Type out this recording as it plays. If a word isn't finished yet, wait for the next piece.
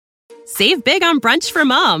Save big on brunch for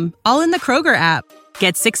mom, all in the Kroger app.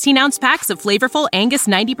 Get 16-ounce packs of flavorful Angus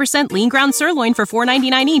 90% lean ground sirloin for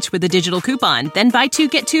 $4.99 each with a digital coupon. Then buy 2,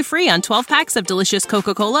 get 2 free on 12 packs of delicious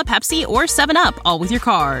Coca-Cola, Pepsi, or 7-Up, all with your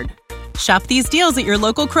card. Shop these deals at your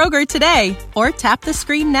local Kroger today, or tap the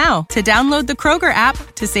screen now to download the Kroger app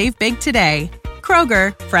to save big today.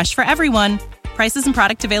 Kroger, fresh for everyone. Prices and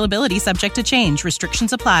product availability subject to change.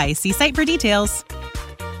 Restrictions apply. See site for details.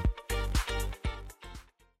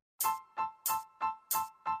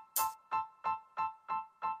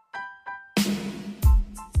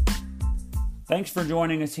 Thanks for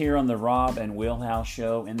joining us here on the Rob and Wheelhouse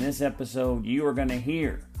Show. In this episode, you are going to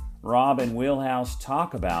hear Rob and Wheelhouse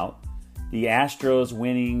talk about the Astros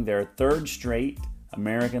winning their third straight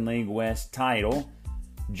American League West title.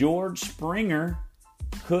 George Springer,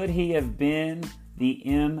 could he have been the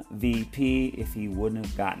MVP if he wouldn't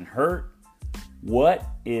have gotten hurt? What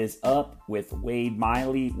is up with Wade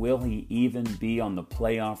Miley? Will he even be on the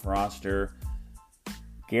playoff roster?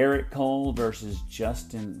 Gerrit Cole versus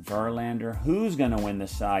Justin Verlander. Who's going to win the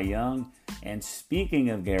Cy Young? And speaking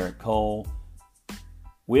of Gerrit Cole,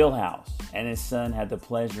 Wheelhouse and his son had the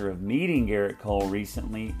pleasure of meeting Gerrit Cole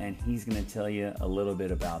recently, and he's going to tell you a little bit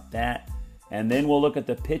about that. And then we'll look at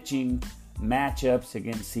the pitching matchups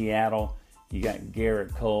against Seattle. You got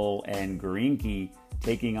Gerrit Cole and Greinke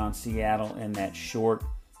taking on Seattle in that short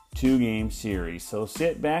 2-game series. So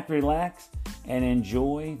sit back, relax, and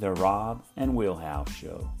enjoy the Rob and Wheelhouse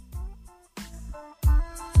Show.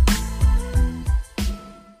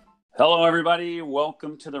 Hello, everybody.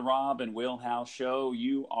 Welcome to the Rob and Wheelhouse Show.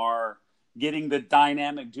 You are getting the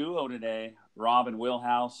dynamic duo today, Rob and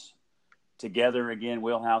Wheelhouse, together again.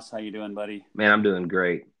 Wheelhouse, how you doing, buddy? Man, I'm doing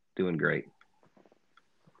great. Doing great.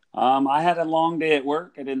 I had a long day at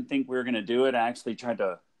work. I didn't think we were going to do it. I actually tried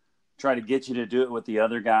to get you to do it with the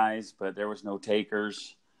other guys, but there was no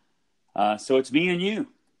takers. So it's me and you.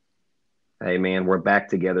 Hey, man, we're back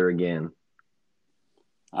together again.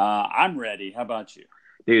 I'm ready. How about you?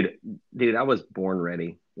 Dude, I was born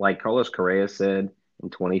ready. Like Carlos Correa said in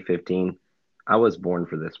 2015, I was born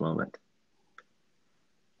for this moment.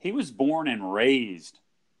 He was born and raised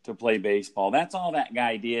to play baseball. That's all that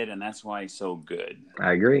guy did, and that's why he's so good.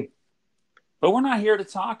 I agree. But we're not here to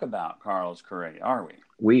talk about Carlos Correa, are we?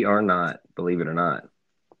 We are not, believe it or not.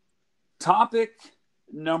 Topic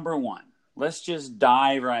number 1. Let's just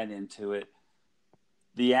dive right into it.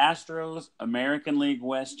 The Astros, American League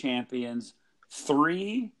West champions,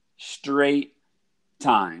 3 straight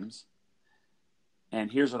times.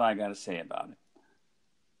 And here's what I got to say about it.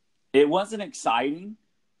 It wasn't exciting,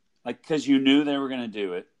 because you knew they were going to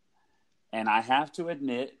do it. And I have to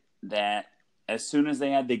admit that as soon as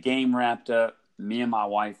they had the game wrapped up, me and my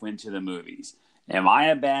wife went to the movies. Am I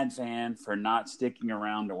a bad fan for not sticking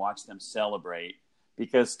around to watch them celebrate?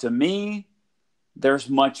 Because to me, there's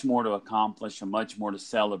much more to accomplish and much more to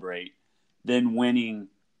celebrate than winning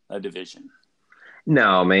a division.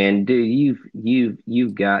 No, man, dude,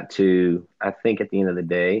 you've got to. I think at the end of the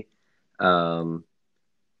day,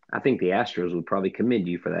 I think the Astros would probably commend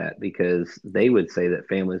you for that, because they would say that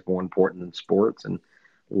family is more important than sports, and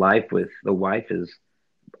life with the wife is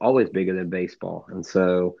always bigger than baseball. And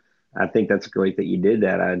so I think that's great that you did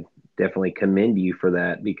that. I definitely commend you for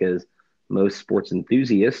that, because most sports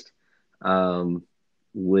enthusiasts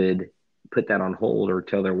would put that on hold or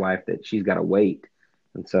tell their wife that she's got to wait.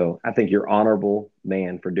 And so I think you're honorable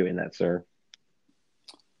man for doing that, sir.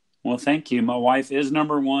 Well, thank you. My wife is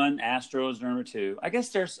number 1, Astros number 2. I guess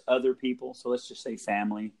there's other people, so let's just say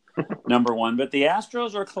family number 1. But the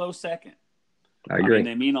Astros are a close second. I agree. I mean,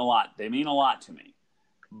 they mean a lot. They mean a lot to me.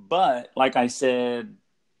 But like I said,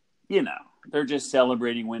 they're just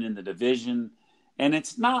celebrating winning the division, and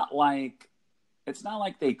it's not like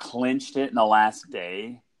they clinched it in the last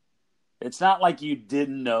day. It's not like you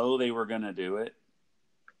didn't know they were going to do it.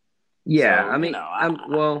 Yeah, so, I mean, I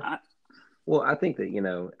think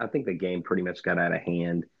that, I think the game pretty much got out of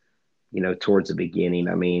hand, towards the beginning.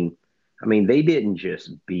 I mean, they didn't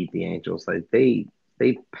just beat the Angels. Like they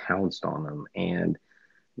pounced on them. And,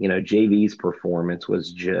 JV's performance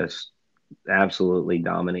was just absolutely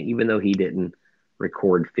dominant. Even though he didn't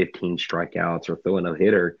record 15 strikeouts or throw a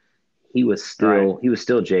no-hitter, he was still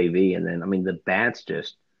JV. And then, I mean, the bats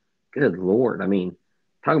just, good Lord. I mean,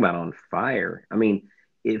 talking about on fire. I mean,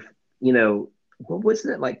 if, what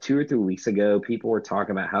wasn't it like 2 or 3 weeks ago? People were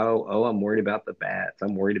talking about how, I'm worried about the bats.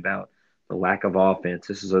 I'm worried about the lack of offense.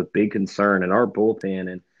 This is a big concern in our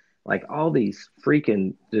bullpen. And like all these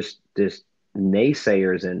freaking just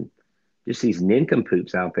naysayers and just these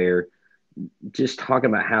nincompoops out there just talking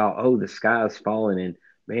about how, the sky is falling. And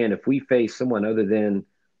man, if we face someone other than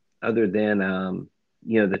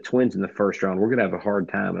the Twins in the first round. We're going to have a hard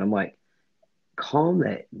time. And I'm like, calm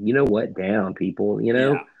that, down, people.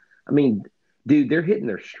 Yeah. I mean, dude, they're hitting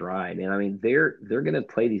their stride. And I mean, they're going to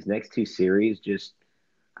play these next two series.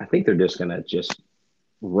 I think they're just going to just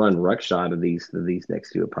run ruckshot of these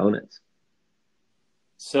next two opponents.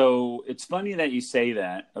 So it's funny that you say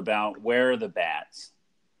that about where are the bats,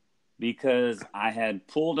 because I had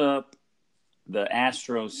pulled up the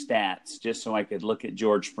Astros stats just so I could look at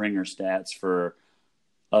George Springer stats for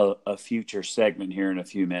a future segment here in a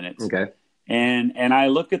few minutes. Okay. And I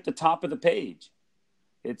look at the top of the page.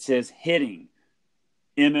 It says hitting,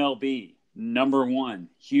 MLB, number 1,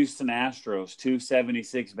 Houston Astros,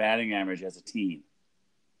 276 batting average as a team.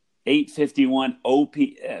 851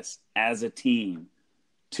 OPS as a team.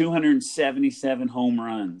 277 home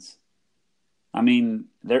runs. I mean,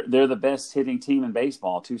 they're the best hitting team in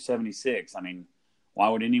baseball, 276. I mean, why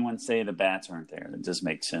would anyone say the bats aren't there? That doesn't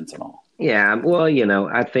make sense at all. Yeah, well,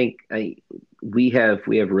 I think we have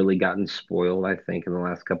really gotten spoiled, I think, in the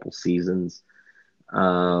last couple seasons.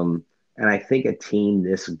 And I think a team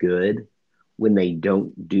this good, when they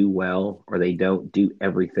don't do well or they don't do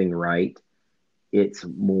everything right, it's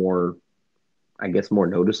more, I guess, more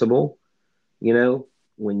noticeable.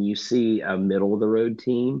 When you see a middle of the road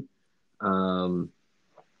team,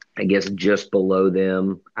 I guess just below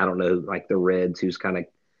them, I don't know, like the Reds, who's kind of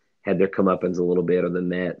had their comeuppance a little bit, or the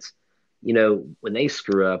Mets. When they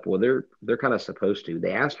screw up, well, they're kind of supposed to. The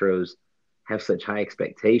Astros have such high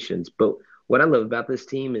expectations, but what I love about this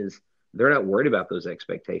team is they're not worried about those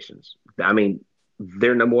expectations. I mean,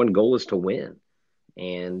 their number one goal is to win,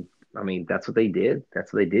 and I mean that's what they did.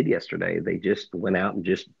 That's what they did yesterday. They just went out and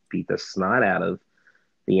just beat the snot out of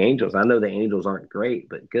the Angels. I know the Angels aren't great,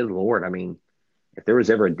 but good Lord, I mean, if there was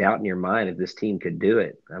ever a doubt in your mind if this team could do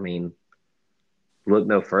it, I mean, look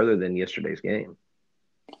no further than yesterday's game.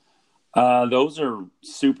 Those are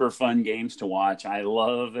super fun games to watch. I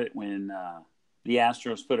love it when the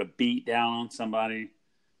Astros put a beat down on somebody,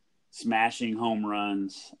 smashing home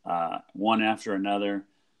runs, one after another.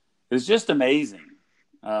 It's just amazing.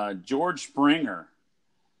 George Springer,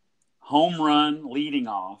 home run leading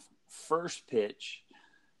off, first pitch,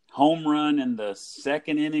 home run in the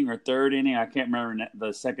second inning or third inning. I can't remember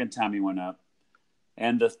the second time he went up.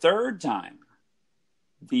 And the third time,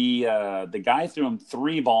 the guy threw him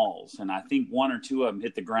 3 balls, and I think 1 or 2 of them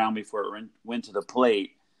hit the ground before it went to the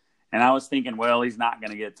plate. And I was thinking, well, he's not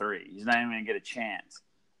going to get 3. He's not even going to get a chance.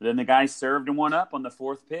 Then the guy served and one up on the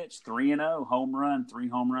 4th pitch, 3-0, home run, 3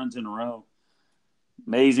 home runs in a row.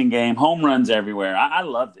 Amazing game, home runs everywhere. I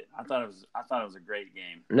loved it. I thought it was a great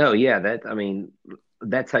game. No, yeah,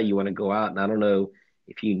 that's how you want to go out. And I don't know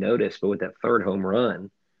if you noticed, but with that third home run,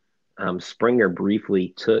 Springer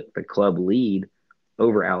briefly took the club lead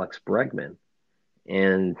over Alex Bregman,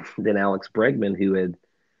 and then Alex Bregman,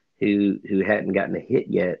 who hadn't gotten a hit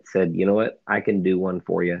yet, said, "You know what? I can do one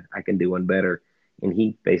for you. I can do one better," and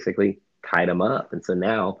he basically tied him up. And so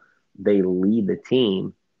now they lead the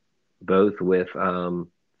team both with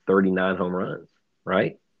 39 home runs,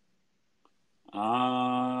 right?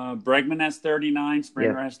 Bregman has 39,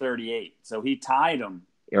 Springer has 38. So he tied them.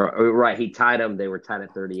 Right, he tied them. They were tied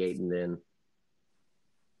at 38, and then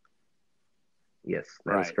yes,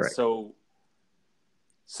 that's correct.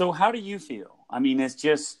 So how do you feel? I mean, it's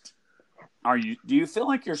just, do you feel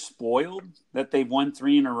like you're spoiled that they've won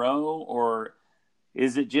 3 in a row, or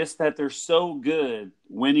is it just that they're so good,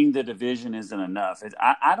 winning the division isn't enough?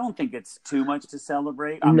 I don't think it's too much to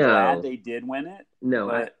celebrate. I'm glad they did win it.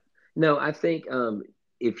 I think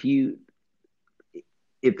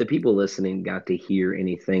if the people listening got to hear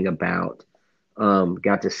anything about,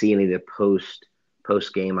 got to see any of the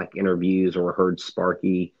post game like interviews, or heard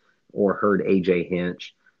Sparky or heard AJ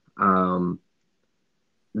Hinch,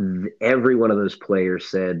 every one of those players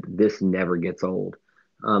said this never gets old.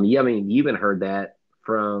 Yeah, I mean, you even heard that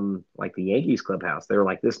from like the Yankees clubhouse. They were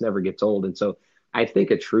like, this never gets old. And so I think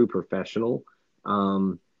a true professional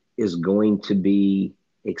is going to be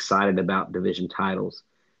excited about division titles.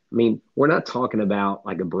 I mean, we're not talking about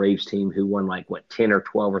like a Braves team who won 10 or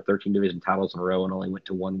 12 or 13 division titles in a row and only went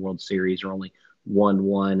to one World Series or only won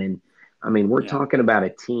one. And I mean, we're talking about a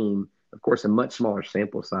team, of course, a much smaller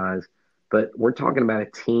sample size, but we're talking about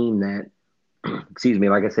a team that, excuse me,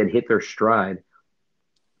 like I said, hit their stride,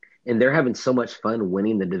 and they're having so much fun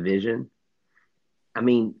winning the division. I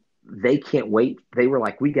mean, they can't wait. They were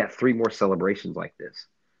like, we got 3 more celebrations like this.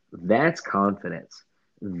 That's confidence.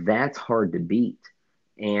 That's hard to beat.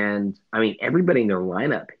 And I mean, everybody in their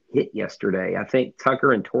lineup hit yesterday. I think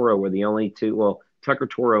Tucker and Toro were the only 2. Well, Tucker,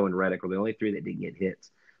 Toro, and Reddick were the only 3 that didn't get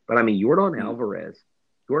hits. But I mean, Jordan Alvarez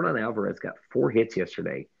got 4 hits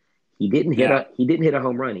yesterday. Yeah. He didn't hit a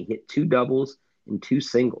home run. He hit two doubles and two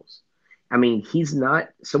singles. I mean, he's not.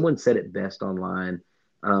 Someone said it best online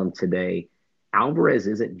today. Alvarez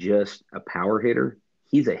isn't just a power hitter;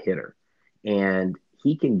 he's a hitter, and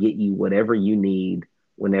he can get you whatever you need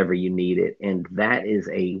whenever you need it. And that is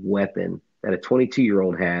a weapon that a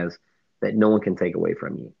 22-year-old has that no one can take away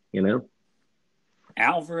from you. You know,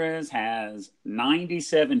 Alvarez has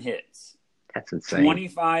 97 hits. that's insane.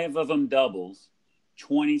 25 of them doubles,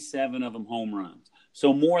 27 of them home runs.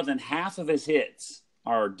 So more than half of his hits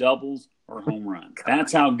are doubles or home runs.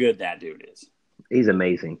 That's how good that dude is. He's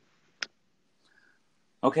amazing.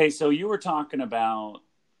 Okay, so you were talking about,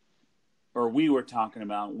 or we were talking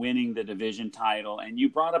about winning the division title, and you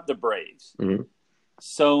brought up the Braves. Mm-hmm.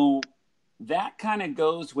 So that kind of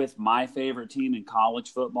goes with my favorite team in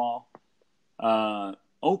college football,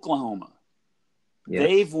 Oklahoma. Yes.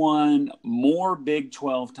 They've won more Big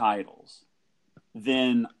 12 titles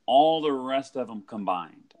than all the rest of them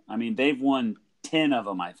combined. I mean, they've won 10 of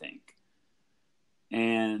them, I think.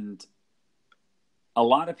 And a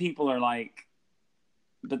lot of people are like,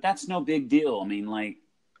 but that's no big deal. I mean, like,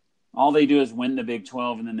 all they do is win the Big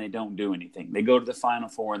 12 and then they don't do anything. They go to the Final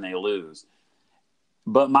Four and they lose.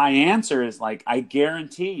 But my answer is, like, I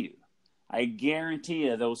guarantee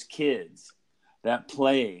you those kids that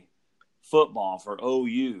play football for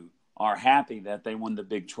OU are happy that they won the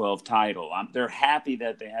Big 12 title. They're happy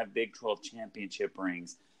that they have Big 12 championship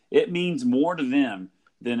rings. It means more to them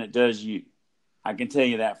than it does you. I can tell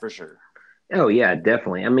you that for sure. Oh, yeah,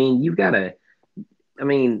 definitely. I mean, you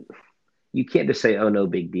can't just say, oh, no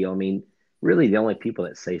big deal. I mean, really, the only people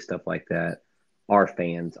that say stuff like that are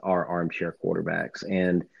fans, are armchair quarterbacks.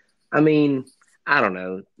 And I mean, I don't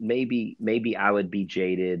know, maybe I would be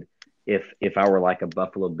jaded if I were like a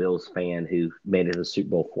Buffalo Bills fan who made it to the Super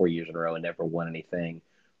Bowl 4 years in a row and never won anything.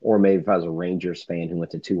 Or maybe if I was a Rangers fan who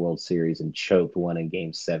went to 2 World Series and choked one in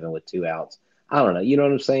Game 7 with 2 outs. I don't know. You know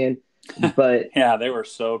what I'm saying? But yeah, they were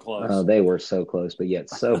so close. They were so close, but yet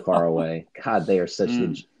so far away. God, they are such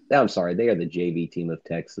I'm sorry, they are the JV team of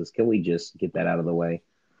Texas. Can we just get that out of the way?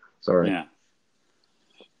 Sorry. Yeah.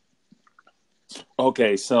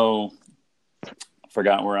 Okay, so I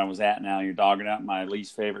forgot where I was at now. You're dogging out my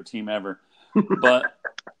least favorite team ever. But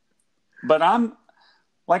I'm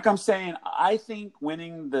saying, I think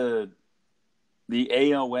winning the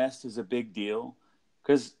AL West is a big deal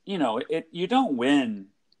because, you don't win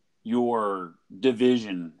your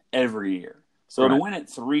division every year. So right. To win it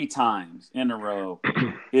 3 times in a row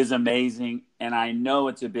is amazing, and I know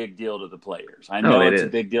it's a big deal to the players. I know it's a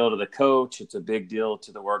big deal to the coach. It's a big deal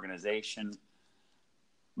to the organization.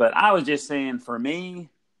 But I was just saying, for me,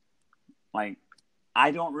 like,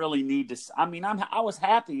 I don't really need to – I mean, I was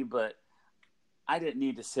happy, but I didn't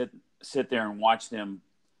need to sit there and watch them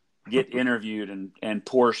get interviewed and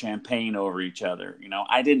pour champagne over each other.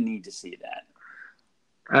 I didn't need to see that.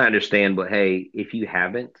 I understand, but hey, if you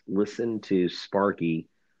haven't listened to Sparky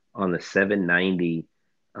on the 790,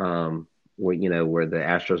 where the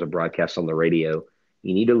Astros are broadcast on the radio,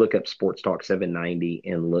 you need to look up Sports Talk 790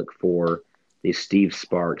 and look for the Steve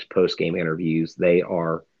Sparks post-game interviews. They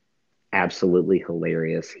are absolutely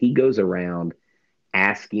hilarious. He goes around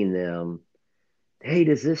asking them, hey,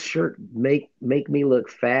 does this shirt make me look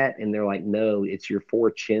fat? And they're like, no, it's your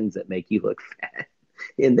 4 chins that make you look fat.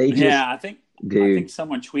 And they just, I think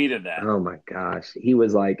someone tweeted that. Oh my gosh. He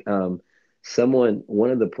was like, one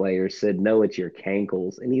of the players said, no, it's your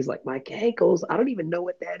cankles. And he's like, my cankles? I don't even know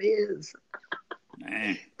what that is.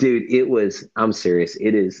 Man. Dude, I'm serious.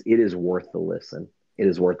 It is worth the listen. It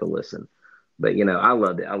is worth the listen. But, I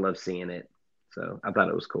loved it. I love seeing it. So I thought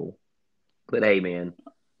it was cool. But hey, man,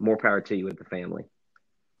 more power to you with the family.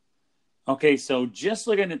 Okay, so just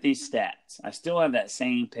looking at these stats, I still have that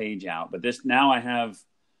same page out, but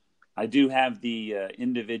I do have the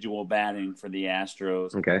individual batting for the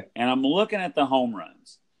Astros. Okay. And I'm looking at the home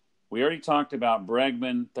runs. We already talked about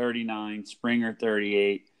Bregman, 39, Springer,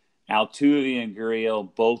 38, Altuve and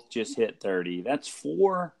Gurriel both just hit 30. That's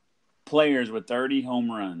 4 players with 30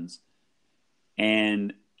 home runs.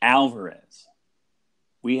 And Alvarez,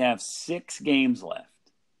 we have 6 games left.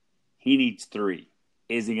 He needs 3.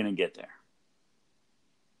 Is he going to get there?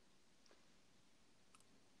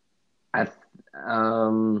 I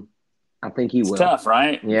think he will. It's tough,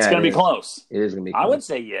 right? Yeah, it's going to be close. It is going to be close. I would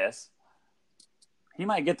say yes. He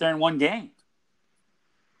might get there in 1 game.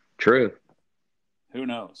 True. Who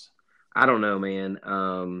knows? I don't know, man.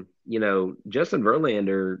 Justin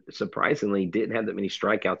Verlander surprisingly didn't have that many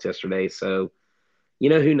strikeouts yesterday. So,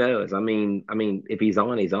 who knows? I mean, if he's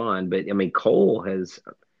on, he's on. But, Cole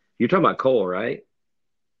you're talking about Cole, right?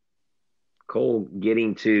 Cole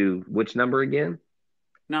getting to which number again?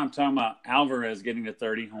 No, I'm talking about Alvarez getting to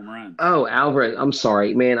 30 home runs. Oh, Alvarez. I'm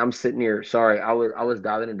sorry, man. I'm sitting here. Sorry, I was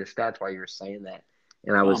diving into stats while you were saying that,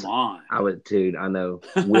 and Come on. dude. I know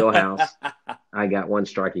wheelhouse. I got one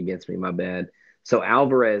strike against me. My bad. So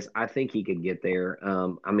Alvarez, I think he could get there.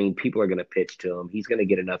 I mean, people are going to pitch to him. He's going to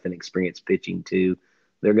get enough inexperience pitching too.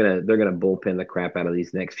 They're gonna bullpen the crap out of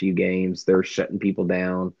these next few games. They're shutting people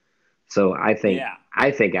down. So I think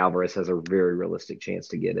Alvarez has a very realistic chance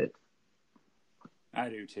to get it. I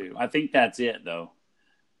do too. I think that's it though.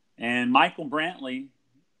 And Michael Brantley,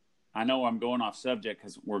 I know I'm going off subject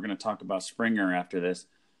because we're going to talk about Springer after this,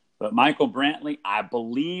 but Michael Brantley, I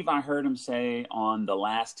believe I heard him say on the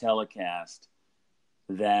last telecast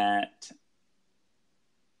that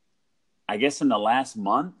I guess in the last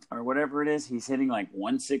month or whatever it is, he's hitting like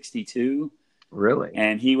 162. Really?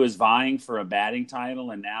 And he was vying for a batting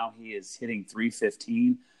title, and now he is hitting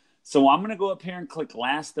 315. So I'm going to go up here and click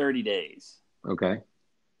last 30 days. Okay.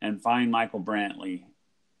 And find Michael Brantley.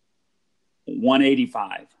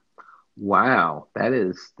 185. Wow.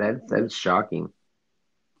 That's shocking.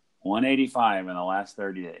 185 in the last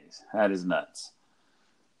 30 days. That is nuts.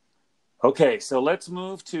 Okay, so let's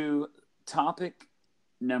move to topic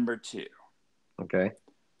number 2. Okay.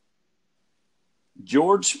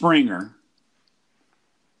 George Springer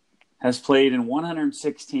has played in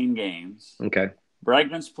 116 games. Okay.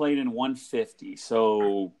 Bregman's played in 150.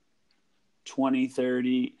 So 20,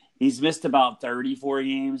 30. He's missed about 34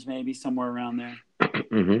 games, maybe somewhere around there.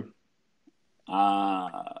 Mm-hmm.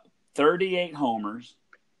 38 homers,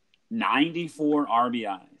 94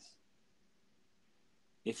 RBIs.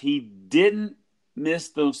 If he didn't miss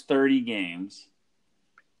those 30 games,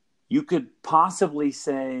 you could possibly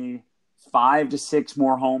say 5 to 6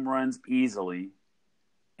 more home runs easily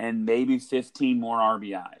and maybe 15 more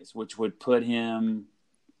RBIs, which would put him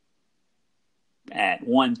at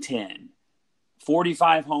 110.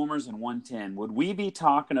 45 homers and 110. Would we be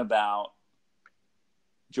talking about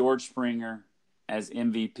George Springer as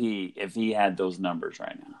MVP if he had those numbers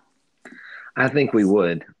right now? I think we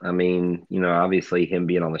would. I mean, obviously him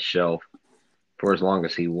being on the shelf for as long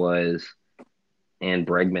as he was and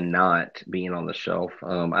Bregman not being on the shelf,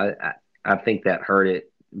 I think that hurt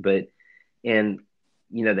it. But the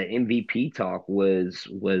MVP talk was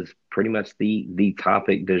pretty much the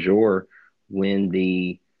topic du jour when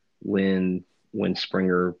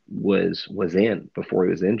Springer was in before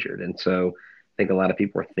he was injured. And so I think a lot of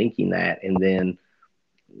people are thinking that. And then,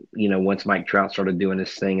 once Mike Trout started doing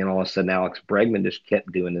this thing and all of a sudden Alex Bregman just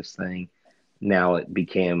kept doing this thing, now it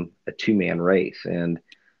became a 2-man race. And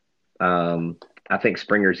I think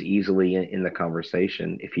Springer's easily in the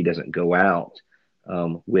conversation if he doesn't go out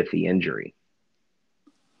with the injury.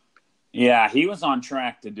 Yeah, he was on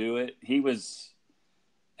track to do it. He was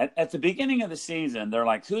at the beginning of the season, they're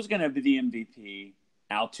like, who's going to be the MVP,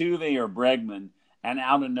 Altuve or Bregman? And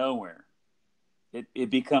out of nowhere, it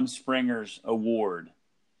becomes Springer's award,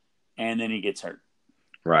 and then he gets hurt.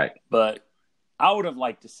 Right. But I would have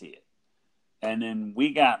liked to see it. And then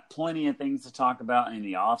we got plenty of things to talk about in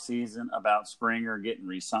the offseason about Springer getting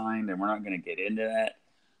re-signed, and we're not going to get into that.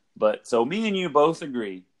 But so me and you both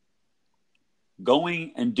agree,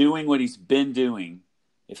 going and doing what he's been doing,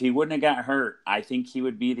 if he wouldn't have got hurt, I think he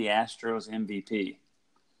would be the Astros MVP.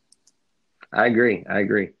 I agree. I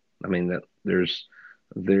mean, that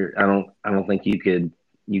I don't think you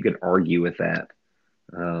could argue with that,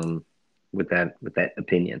 with that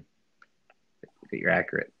opinion. If you're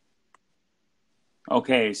accurate.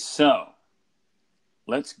 Okay, so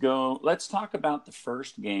let's talk about the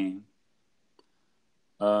first game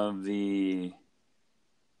of the –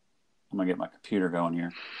 I'm going to get my computer going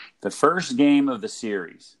here. The first game of the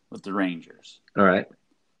series with the Rangers. All right.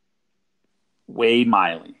 Wade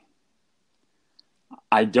Miley.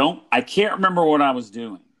 I can't remember what I was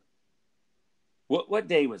doing. What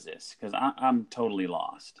day was this? Because I'm totally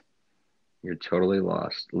lost. You're totally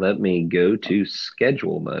lost. Let me go to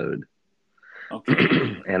schedule mode.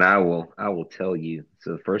 Okay. And I will tell you.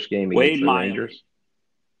 So the first game against the Rangers.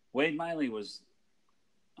 Wade Miley was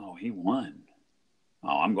he won.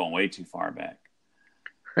 Oh, I'm going way too far back.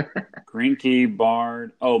 Greinke,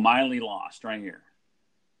 Bard. Oh, Miley lost right here.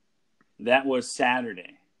 That was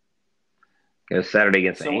Saturday. It was Saturday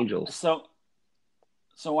against the Angels.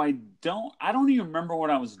 So I don't even remember what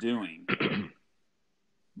I was doing.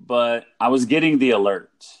 But I was getting the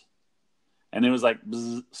alerts. And it was like,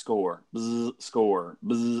 bzz, score, bzz, score,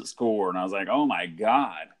 bzz, score. And I was like, oh, my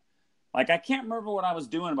God. Like, I can't remember what I was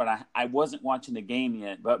doing, but I wasn't watching the game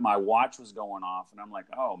yet. But my watch was going off. And I'm like,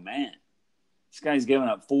 oh, man. This guy's given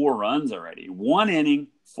up 4 runs already. 1 inning,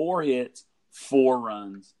 4 hits, 4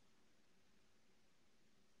 runs.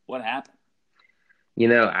 What happened?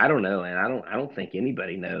 I don't know, and I don't think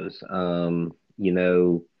anybody knows.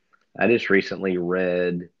 I just recently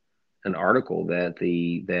read an article that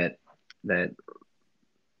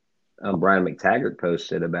Brian McTaggart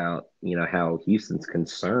posted about how Houston's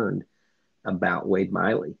concerned about Wade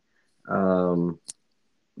Miley, um,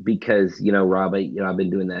 because Rob, I've been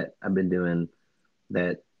doing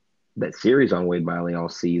that that series on Wade Miley all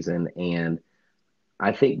season, and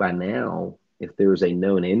I think by now, if there was a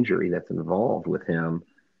known injury that's involved with him,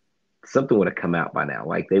 something would have come out by now.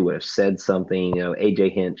 Like they would have said something.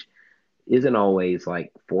 AJ Hinch isn't always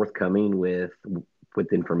like forthcoming with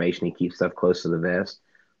information. He keeps stuff close to the vest,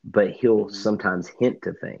 but he'll Mm-hmm. sometimes hint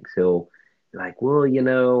to things. He'll be like, well,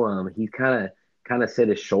 he kind of said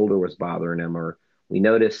his shoulder was bothering him, or we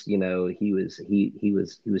noticed, he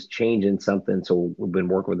was changing something, so we've been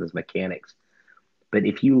working with his mechanics. But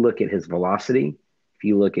if you look at his velocity, if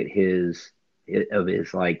you look at his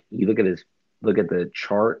like you look at the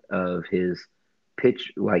chart of his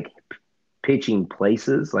pitch, like pitching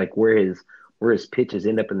places, like where his pitches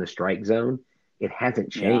end up in the strike zone, it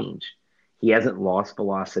hasn't Yeah. changed. He hasn't lost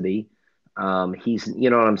velocity. He's, you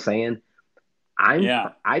know what I'm saying?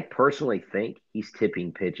 Yeah. I personally think he's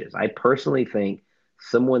tipping pitches. I personally think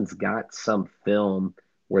someone's got some film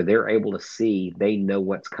where they're able to see, they know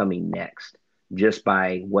what's coming next just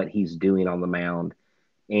by what he's doing on the mound.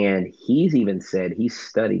 And he's even said he's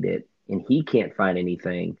studied it and he can't find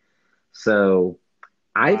anything. So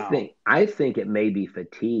Wow. I think it may be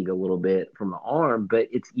fatigue a little bit from the arm, but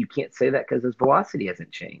it's you can't say that because his velocity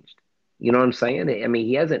hasn't changed. You know what I'm saying? I mean,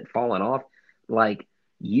 he hasn't fallen off. Like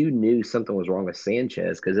you knew something was wrong with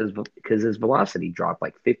Sanchez because his velocity dropped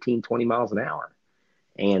like 15, 20 miles an hour,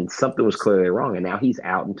 and something was clearly wrong. And now he's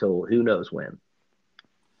out until who knows when.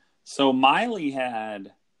 So Miley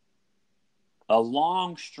had a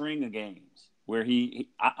long string of games where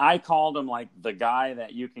I called him like the guy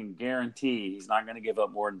that you can guarantee he's not going to give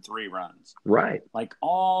up more than 3 runs, Right? like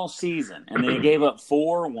all season. And then he gave up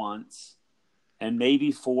 4 once and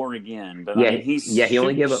maybe 4 again. But I Yeah, mean, he's yeah. He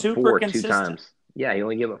only gave up super four two consistent. times. Yeah, he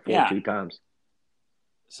only gave up four Yeah. 2 times.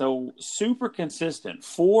 So super consistent,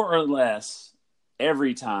 4 or less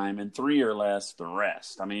every time and 3 or less the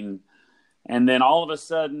rest. I mean, and then all of a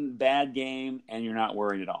sudden, bad game, and you're not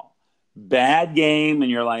worried at all. Bad game, and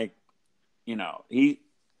you're like,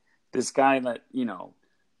 this guy that,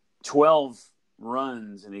 12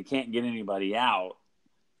 runs and he can't get anybody out.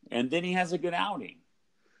 And then he has a good outing.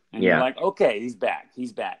 And you're Yeah, like, okay, he's back.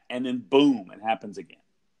 He's back. And then boom, it happens again.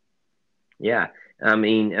 yeah. I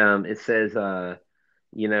mean, it says,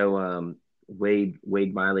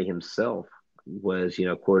 Wade Miley himself was,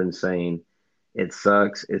 quoted saying, "It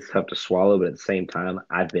sucks. It's tough to swallow, but at the same time,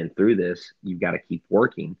 I've been through this. You've got to keep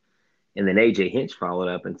working." And then AJ Hinch followed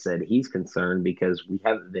up and said he's concerned because we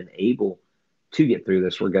haven't been able to get through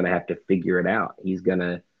this. We're going to have to figure it out. He's going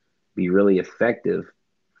to be really effective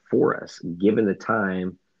for us given the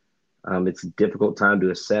time. It's a difficult time to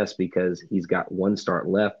assess because he's got one start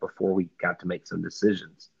left before we got to make some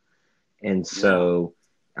decisions. And Yeah. so,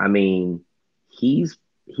 I mean, he's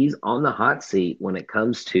he's on the hot seat when it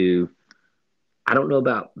comes to, I don't know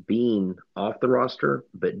about being off the roster,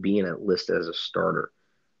 but being listed as a starter.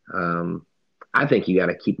 Um, I think you got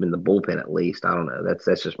to keep him in the bullpen at least. I don't know. That's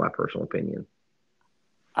just my personal opinion.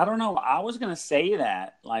 I don't know. I was going to say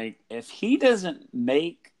that. Like, if he doesn't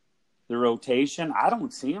make the rotation, I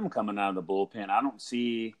don't see him coming out of the bullpen. I don't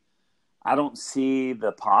see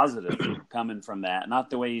the positive coming from that. Not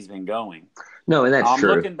the way he's been going. No, and that's I'm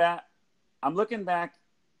true. looking back. I'm looking back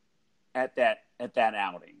at that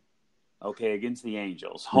outing. Okay, against the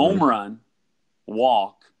Angels, home Mm-hmm. run,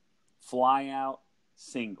 walk, fly out,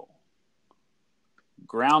 single,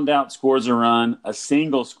 ground out scores a run, a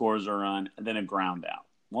single scores a run, and then a ground out.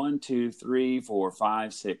 1, 2, 3, 4,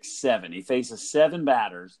 5, 6, 7. He faces 7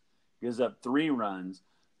 batters, gives up 3 runs,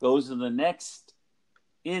 goes to the next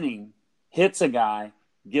inning, hits a guy,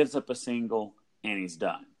 gives up a single, and he's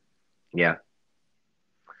done. Yeah,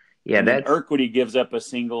 yeah. And then That's Urquidy gives up a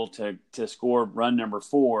single to score run number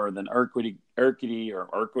 4. Then Urquidy,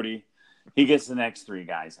 he gets the next 3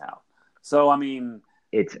 guys out. So, I mean,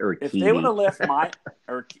 it's if they would Urquidy. have left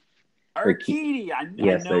Urquidy, I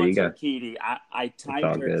Yes, there know you it's go. Urquidy. I It's typed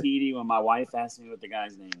all good. Urquidy when my wife asked me what the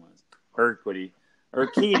guy's name was. Urquidy.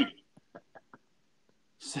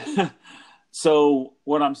 So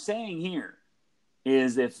what I'm saying here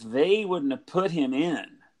is if they wouldn't have put him in,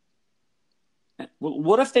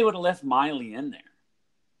 what if they would have left Miley in there?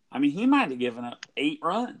 I mean, he might have given up 8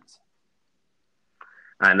 runs.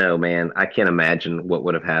 I know, man. I can't imagine what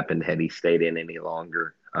would have happened had he stayed in any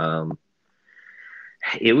longer.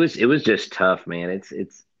 It was just tough, man.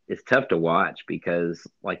 it's tough to watch because,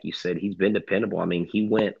 like you said, he's been dependable. I mean,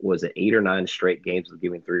 was it 8 or 9 straight games with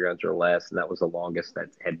giving 3 runs or less, and that was the longest that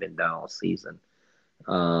had been done all season.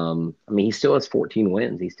 I mean, he still has 14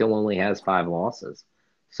 wins. He still only has 5 losses.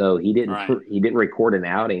 So he didn't record an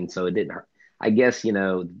outing, so it didn't hurt. I guess,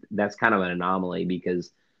 that's kind of an anomaly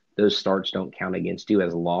because those starts don't count against you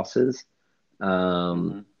as losses.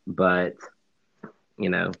 But,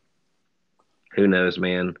 who knows,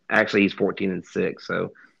 man? Actually, he's 14-6,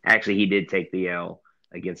 so actually he did take the L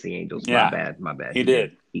against the Angels. Yeah, My bad. He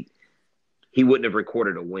did. He wouldn't have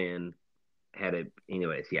recorded a win had it –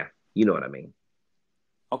 anyways, yeah. You know what I mean.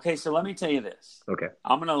 Okay, so let me tell you this. Okay.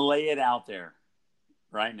 I'm going to lay it out there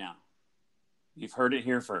right now. You've heard it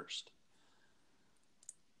here first.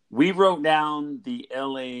 We wrote down the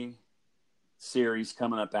LA series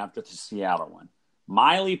coming up after the Seattle one.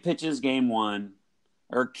 Miley pitches game 1,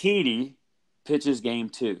 Urquidy pitches game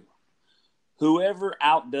 2. Whoever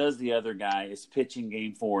outdoes the other guy is pitching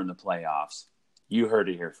game 4 in the playoffs. You heard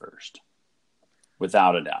it here first,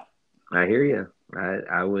 without a doubt. I hear you.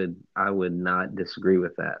 I would not disagree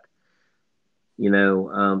with that.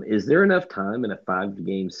 Is there enough time in a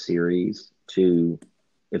 5-game series to,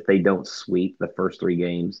 if they don't sweep the first 3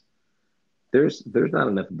 games, there's not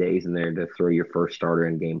enough days in there to throw your first starter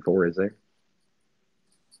in game 4, is there?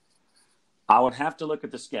 I would have to look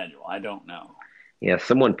at the schedule. I don't know. Yeah,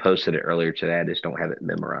 someone posted it earlier today. I just don't have it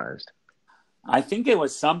memorized. I think it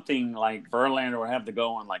was something like Verlander would have to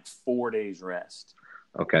go on like 4 days rest.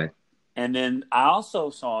 Okay. And then I also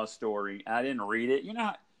saw a story. I didn't read it. You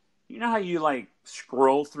know how you like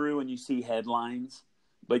scroll through and you see headlines,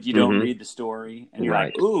 but you don't read the story, and you're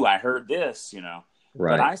like, "Ooh, I heard this,"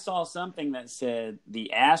 Right. But I saw something that said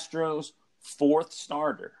the Astros' 4th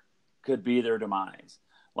starter could be their demise.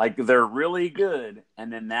 Like they're really good,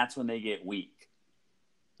 and then that's when they get weak.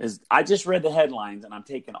 I just read the headlines, and I'm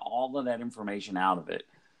taking all of that information out of it.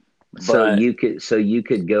 So you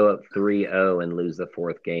could go up 3-0 and lose the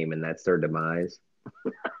 4th game, and that's their demise.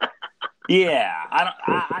 Yeah,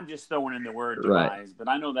 I'm just throwing in the word demise, but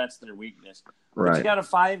I know that's their weakness. Right. But you got a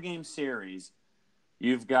 5-game series.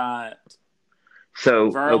 You've got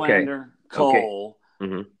okay. Verlander, Cole.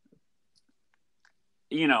 Okay.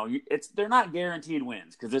 They're not guaranteed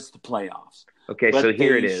wins because it's the playoffs. Okay, but so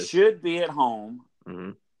here it is. Should be at home,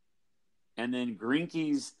 and then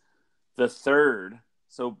Greinke's the 3rd.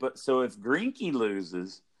 So if Greinke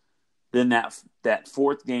loses, then that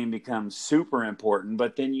 4th game becomes super important.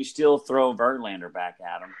 But then you still throw Verlander back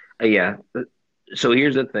at him. Yeah. So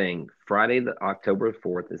here's the thing: Friday, October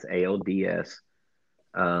 4th is ALDS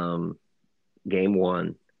game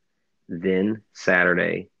 1. Then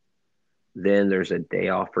Saturday, then there's a day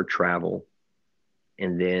off for travel,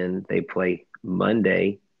 and then they play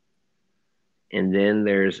Monday, and then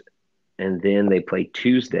they play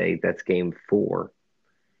Tuesday. That's game 4.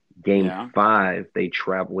 Game 5, they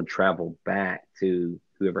would travel back to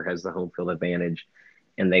whoever has the home field advantage,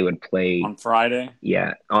 and they would play on Friday.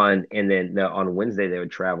 Yeah, on Wednesday they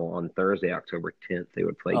would travel. On Thursday, October 10th, they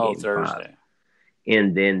would play game Thursday. 5,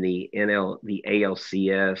 and then the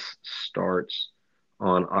ALCS starts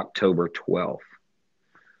on October 12th.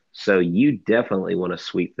 So you definitely want to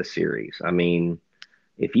sweep the series. I mean,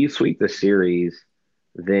 if you sweep the series,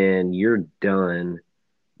 then you're done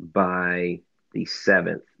by the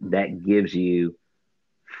 7th. That gives you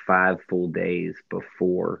 5 full days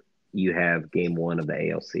before you have game 1 of the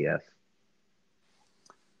ALCS.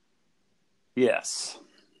 Yes.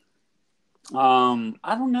 I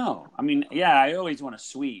don't know. I mean, yeah, I always want to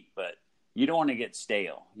sweep, but you don't want to get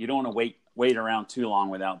stale. You don't want to wait around too long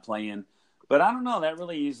without playing. But I don't know. That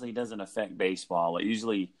really usually doesn't affect baseball. It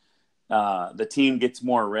usually the team gets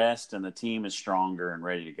more rest and the team is stronger and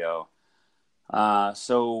ready to go.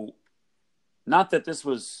 So not that this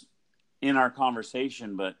was in our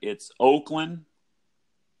conversation, but it's Oakland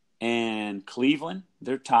and Cleveland.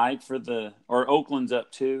 They're tied or Oakland's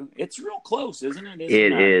up 2. It's real close, isn't it?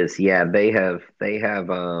 It is. Yeah, they have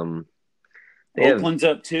Oakland's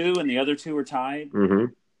up 2 and the other 2 are tied.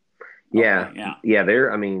 Mm-hmm. Yeah. Okay,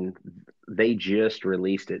 Yeah. They just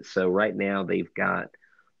released it. So right now they've got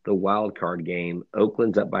the wild card game.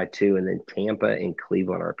 Oakland's up by 2, and then Tampa and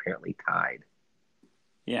Cleveland are apparently tied.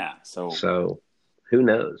 Yeah. So who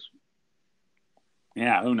knows?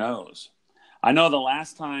 Yeah, who knows? I know the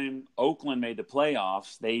last time Oakland made the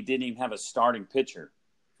playoffs, they didn't even have a starting pitcher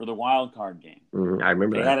for the wild card game. I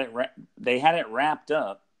remember that. They had it wrapped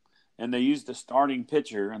up, and they used the starting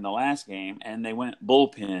pitcher in the last game, and they went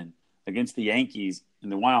bullpen against the Yankees in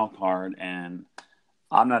the wild card. And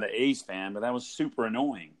I'm not an A's fan, but that was super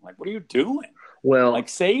annoying. Like, what are you doing? Well,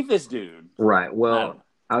 save this dude. Right. Well,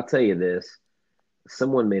 I'll tell you this.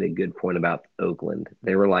 someone made a good point about Oakland.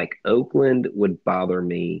 They were like, Oakland would bother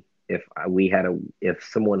me if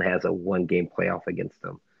someone has a 1 game playoff against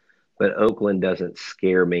them, but Oakland doesn't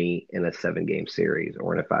scare me in a 7 game series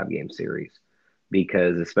or in a 5 game series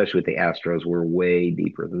because especially with the Astros, we're way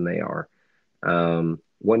deeper than they are.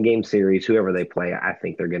 1 game series, whoever they play, I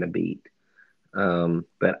think they're going to beat.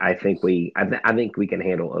 But I think we can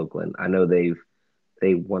handle Oakland. I know they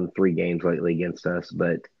won 3 games lately against us,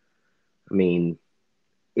 but I mean,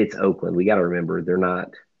 it's Oakland. We got to remember they're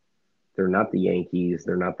not the Yankees,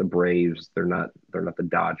 they're not the Braves, they're not the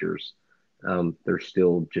Dodgers. They're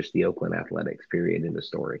still just the Oakland Athletics. Period. In the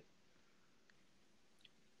story.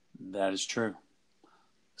 That is true.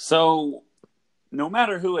 So, no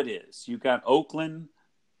matter who it is, you've got Oakland.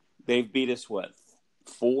 They've beat us, 4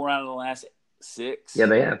 out of the last 6? Yeah,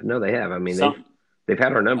 they have. No, they have. I mean, they've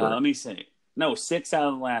had our number. Let me see. No, 6 out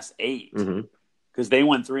of the last 8. Mm-hmm. Because they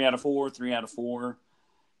won 3 out of 4, 3 out of 4.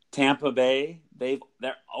 Tampa Bay, they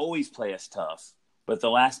always play us tough, but the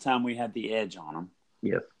last time we had the edge on them.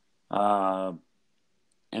 Yes. And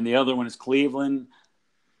the other one is Cleveland.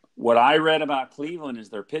 What I read about Cleveland is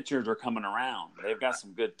their pitchers are coming around. They've got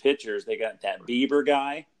some good pitchers. They got that Bieber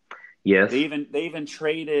guy. Yes. They even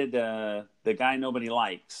traded the guy nobody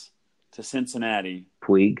likes to Cincinnati.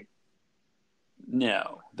 Puig.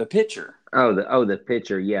 No, the pitcher. The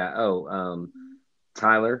pitcher. Yeah.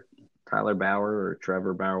 Tyler Bauer or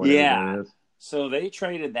Trevor Bauer. Whatever his name is. So they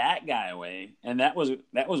traded that guy away, and that was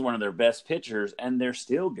one of their best pitchers, and they're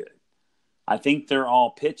still good. I think they're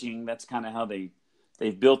all pitching. That's kind of how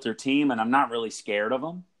they've built their team, and I'm not really scared of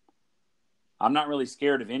them. I'm not really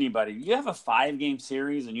scared of anybody. You have a 5-game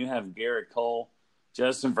series, and you have Garrett Cole,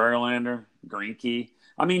 Justin Verlander, Greinke.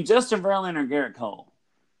 I mean, Justin Verlander and Garrett Cole.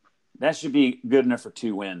 That should be good enough for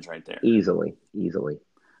 2 wins right there. Easily.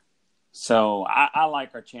 So I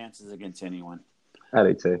like our chances against anyone. I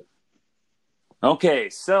do too. Okay,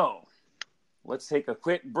 so let's take a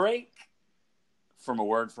quick break from a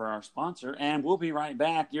word for our sponsor, and we'll be right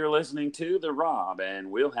back. You're listening to The Rob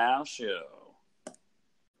and Wheelhouse Show.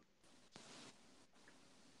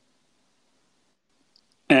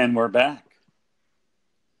 And we're back.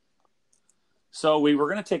 So we were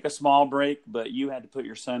going to take a small break, but you had to put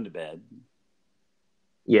your son to bed.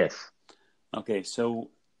 Yes. Okay, so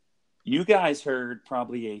you guys heard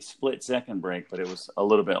probably a split-second break, but it was a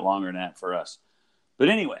little bit longer than that for us. But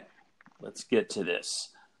anyway, let's get to this.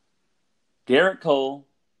 Garrett Cole,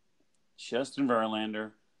 Justin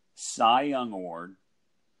Verlander, Cy Young Award.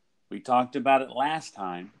 We talked about it last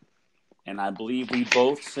time, and I believe we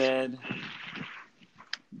both said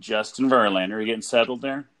Justin Verlander. Are you getting settled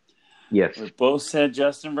there? Yes. We both said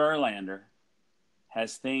Justin Verlander.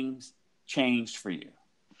 Has things changed for you?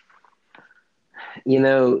 You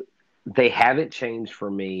know, they haven't changed for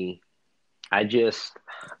me. I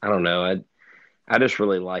don't know. I just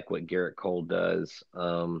really like what Garrett Cole does.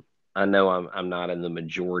 I know I'm not in the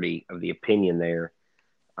majority of the opinion there.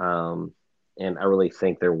 And I really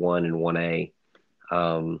think they're 1 and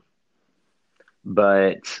 1A.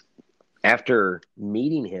 But after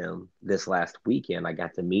meeting him this last weekend, I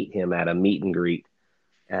got to meet him at a meet and greet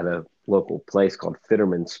at a local place called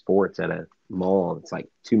Fitterman Sports at a mall. It's like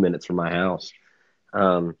 2 minutes from my house.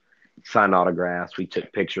 Signed autographs. We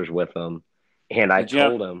took pictures with him. And I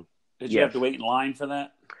told him. Did you have to wait in line for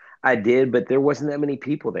that? I did, but there wasn't that many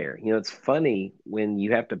people there. You know, it's funny when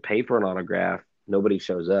you have to pay for an autograph, nobody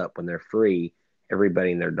shows up. When they're free,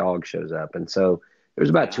 everybody and their dog shows up. And so there's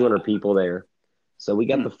about 200 people there. So we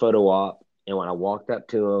got the photo op, and when I walked up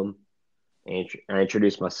to him, and I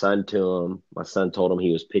introduced my son to him, my son told him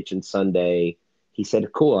he was pitching Sunday. He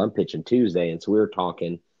said, cool, I'm pitching Tuesday. And so we were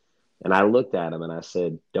talking, and I looked at him, and I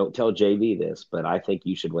said, don't tell JV this, but I think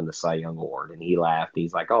you should win the Cy Young Award. And he laughed.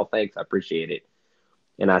 He's like, oh, thanks, I appreciate it.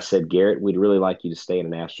 And I said, Garrett, we'd really like you to stay in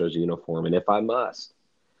an Astros uniform. And if I must,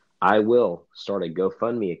 I will start a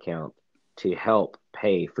GoFundMe account to help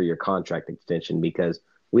pay for your contract extension because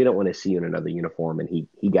we don't want to see you in another uniform. And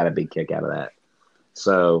he got a big kick out of that.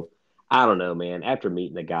 So I don't know, man. After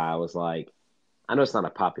meeting the guy, I was like, I know it's not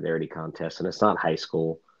a popularity contest and it's not high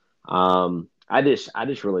school. I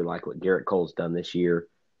just really like what Garrett Cole's done this year.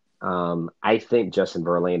 I think Justin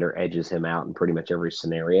Verlander edges him out in pretty much every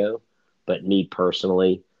scenario. But me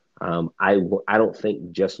personally, I don't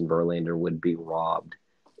think Justin Verlander would be robbed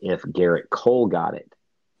if Garrett Cole got it.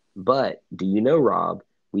 But do you know, Rob,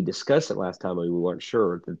 we discussed it last time and we weren't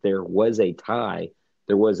sure that there was a tie.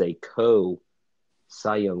 There was a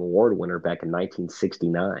Cy Young Award winner back in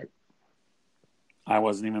 1969. I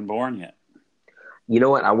wasn't even born yet. You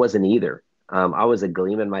know what? I wasn't either. I was a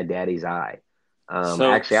gleam in my daddy's eye.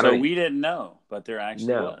 So we didn't know. but there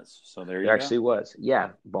actually was. So there you go. There actually was. Yeah.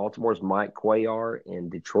 Baltimore's Mike Cuellar and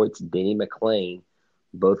Detroit's Denny McLain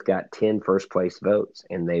both got 10 first-place votes,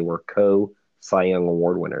 and they were co-Cy Young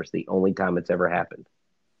Award winners, the only time it's ever happened.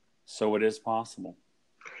 So it is possible.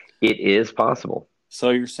 It is possible. So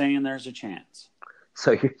you're saying there's a chance.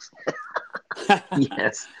 So you're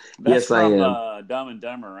yes. That's I from am. Dumb and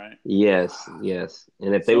Dumber, right? Yes.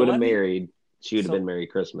 And if they would have married, she would have been Merry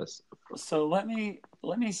Christmas. So let me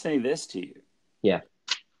say this to you. Yeah.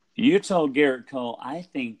 You told Garrett Cole, I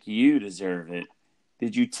think you deserve it.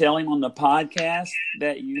 Did you tell him on the podcast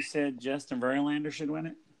that you said Justin Verlander should win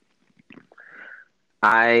it?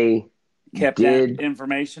 I kept that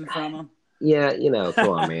information from him. Yeah, come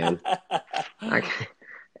on, man. I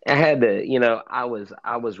had to, I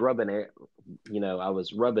was rubbing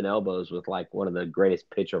elbows with like one of the greatest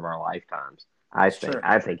pitcher of our lifetimes. I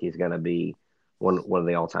think he's going to be one of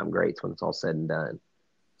the all-time greats when it's all said and done.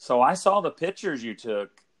 So I saw the pictures you took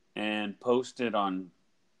and posted on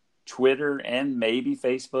Twitter and maybe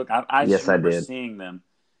Facebook. I remember seeing them.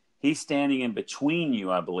 He's standing in between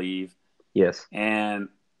you, I believe. Yes. And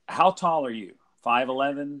how tall are you?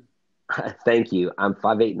 5'11"? Thank you. I'm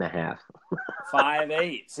 5'8.5".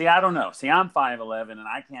 5'8". See, I don't know. See, I'm 5'11", and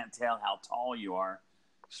I can't tell how tall you are,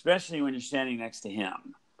 especially when you're standing next to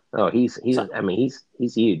him. Oh, he's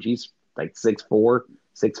huge. He's like 6'4",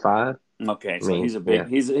 6'5". Okay, so he's a big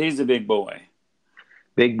he's a big boy.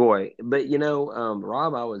 Big boy. But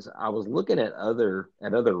Rob, I was looking at other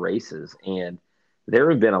races, and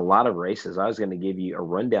there have been a lot of races. I was going to give you a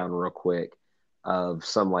rundown real quick of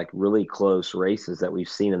some like really close races that we've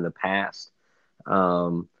seen in the past.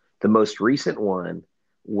 The most recent one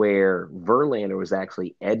where Verlander was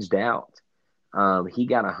actually edged out. He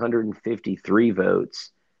got 153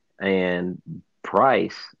 votes, and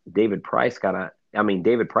David Price got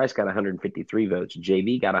 153 votes.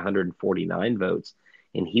 JV got 149 votes,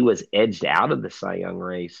 and he was edged out of the Cy Young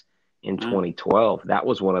race in 2012. That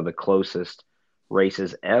was one of the closest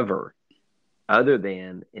races ever. Other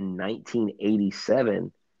than in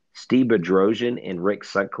 1987, Steve Bedrosian and Rick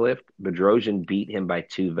Sutcliffe. Bedrosian beat him by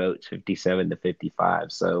 2 votes,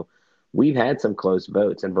 57-55. So we've had some close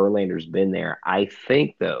votes, and Verlander's been there. I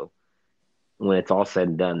think, though, when it's all said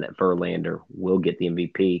and done, that Verlander will get the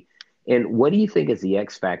MVP. And what do you think is the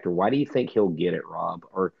X factor? Why do you think he'll get it, Rob?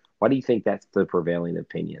 Or why do you think that's the prevailing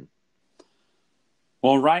opinion?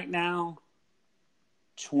 Well, right now,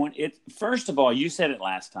 first of all, you said it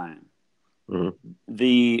last time. Mm-hmm.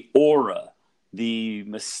 The aura, the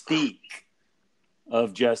mystique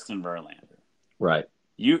of Justin Verlander. Right.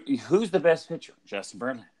 Who's the best pitcher? Justin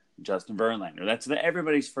Verlander. That's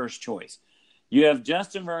everybody's first choice. You have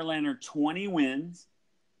Justin Verlander, 20 wins,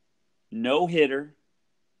 no hitter,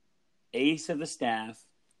 ace of the staff.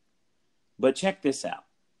 But check this out.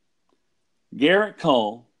 Garrett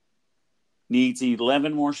Cole needs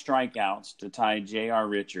 11 more strikeouts to tie J.R.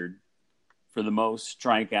 Richard for the most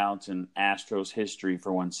strikeouts in Astros history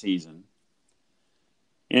for one season.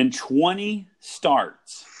 In 20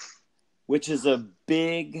 starts, which is a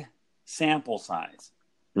big sample size,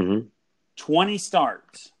 20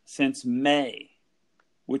 starts since May,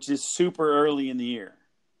 which is super early in the year,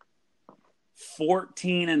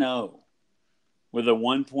 14-0 with a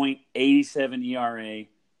 1.87 ERA,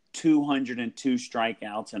 202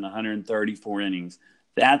 strikeouts and 134 innings.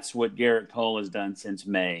 That's what Garrett Cole has done since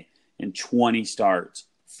May in 20 starts,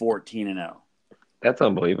 14-0. That's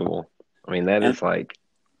unbelievable. I mean, is like,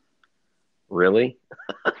 really?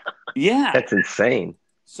 Yeah. That's insane.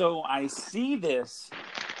 So I see this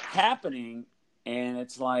happening, and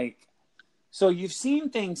it's like, so you've seen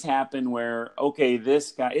things happen where, okay,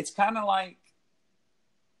 this guy, it's kind of like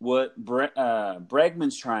what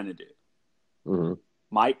Bregman's trying to do. Mm-hmm.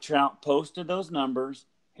 Mike Trout posted those numbers.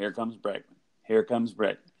 Here comes Bregman. Here comes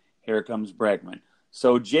Bregman. Here comes Bregman.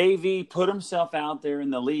 So JV put himself out there in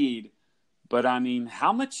the lead. But, I mean,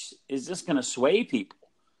 how much is this going to sway people?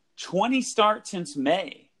 20 starts since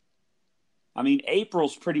May. I mean,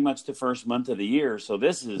 April's pretty much the first month of the year. So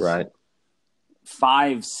this is right.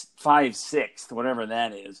 5/6, whatever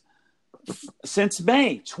that is. Since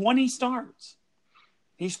May, 20 starts.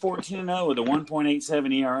 He's 14-0 with a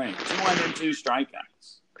 1.87 ERA, 202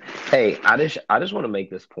 strikeouts. Hey, I just want to make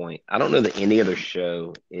this point. I don't know that any other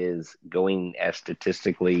show is going as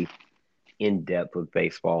statistically in depth with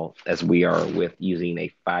baseball as we are with using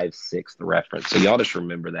a 5/6 reference. So y'all just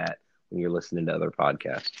remember that when you're listening to other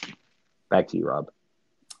podcasts. Back to you, Rob.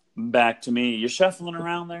 Back to me. You're shuffling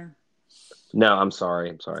around there? No, I'm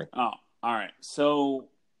sorry. Oh, all right. So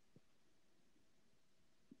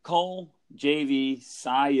Cole, JV,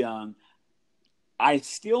 Cy Young. I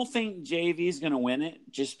still think JV is going to win it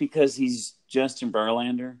just because he's Justin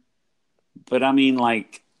Verlander. But I mean,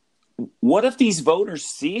 like, what if these voters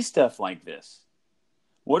see stuff like this?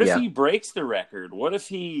 What if he breaks the record? What if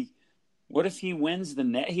he wins the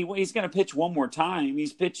net? He's going to pitch one more time.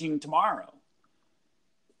 He's pitching tomorrow.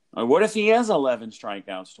 Or what if he has 11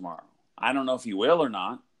 strikeouts tomorrow? I don't know if he will or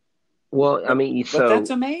not. Well, I mean, but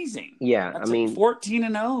that's amazing. Yeah, that's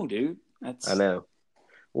 14-0, dude. I know.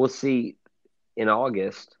 We'll see. In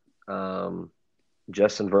August,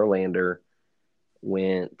 Justin Verlander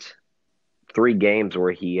went 3 games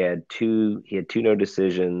where he had two no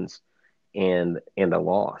decisions and a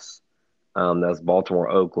loss. That was Baltimore,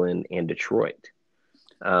 Oakland, and Detroit.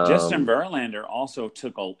 Justin Verlander also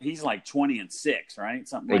he's like 20-6, right?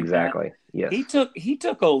 Something like that. Exactly. Yes. He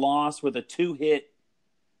took a loss with a two hit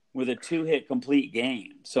complete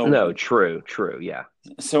game. So no, true, yeah.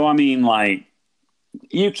 So I mean, like,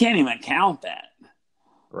 you can't even count that.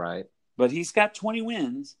 Right. But he's got 20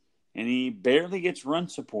 wins and he barely gets run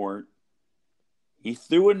support. He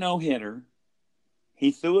threw a no-hitter.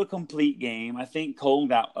 He threw a complete game. I think Cole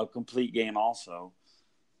got a complete game also.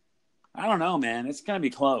 I don't know, man. It's going to be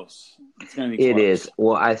close. It's going to be close. It is.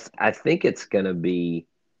 Well, I think it's going to be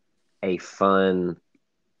a fun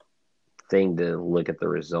thing to look at the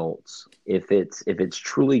results. If it's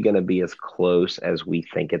truly going to be as close as we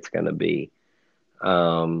think it's going to be,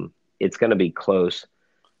 it's going to be close.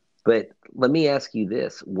 But let me ask you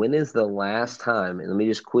this. When is the last time, and let me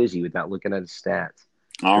just quiz you without looking at the stats.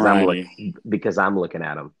 Because I'm looking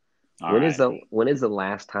at them. When is the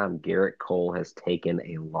last time Garrett Cole has taken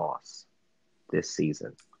a loss this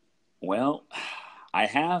season? Well, I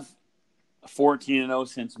have 14-0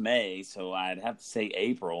 since May, so I'd have to say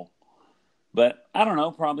April. But I don't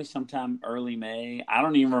know, probably sometime early May. I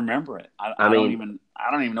don't even remember it. I don't even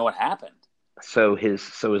know what happened. So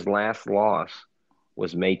his last loss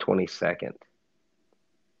was May 22nd.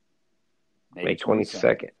 May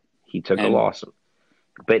 22nd. He took a loss.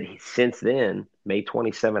 But since then, May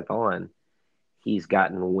 27th on, he's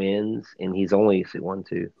gotten wins, and he's only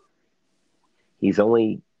He's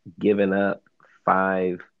only given up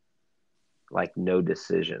 5, like, no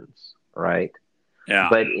decisions, right? Yeah.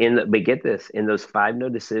 But get this, in those 5 no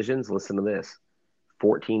decisions, listen to this: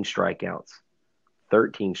 14 strikeouts,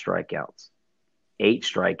 13 strikeouts, 8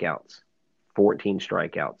 strikeouts, 14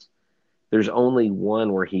 strikeouts. There's only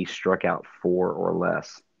one where he struck out 4 or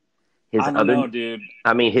less. His other no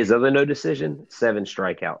decision, 7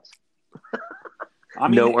 strikeouts.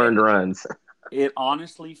 No earned runs. It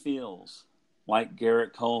honestly feels like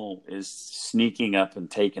Garrett Cole is sneaking up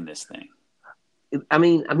and taking this thing. I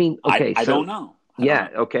mean, okay. I don't know.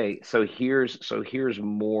 Okay. So here's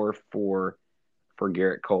more for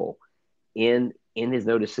Garrett Cole. In his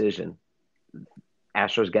no decision,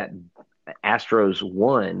 Astros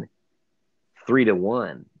won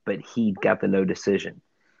 3-1, but he got the no decision.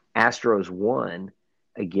 Astros won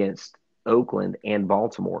against Oakland and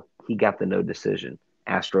Baltimore. He got the no decision.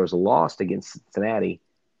 Astros lost against Cincinnati.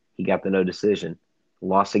 He got the no decision.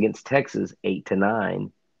 Lost against Texas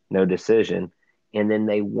 8-9, no decision. And then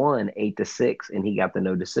they won 8-6, and he got the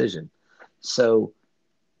no decision. So,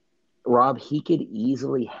 Rob, he could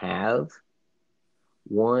easily have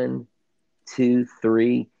 1, 2,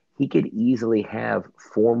 3. He could easily have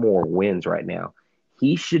 4 more wins right now.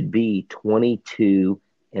 He should be 22-5.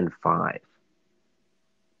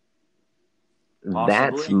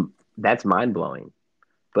 That's mind blowing.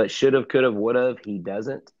 But should have, could have, would have. He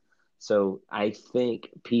doesn't. So I think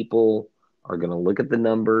people are going to look at the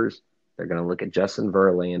numbers. They're going to look at Justin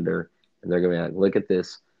Verlander, and they're going to look at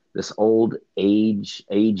this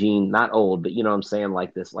aging, not old, but you know what I'm saying,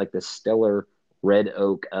 like this stellar red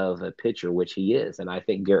oak of a pitcher, which he is. And I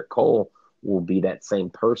think Garrett Cole will be that same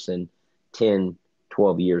person 10,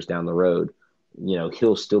 12 years down the road. You know,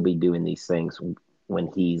 he'll still be doing these things when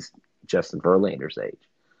he's Justin Verlander's age.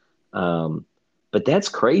 But that's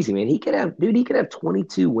crazy, man. He could have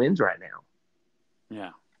 22 wins right now.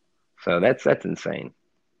 Yeah. So that's insane.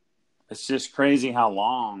 It's just crazy how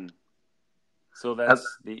long. So that's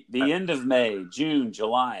the end of May, June,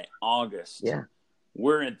 July, August. Yeah.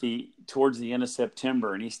 We're towards the end of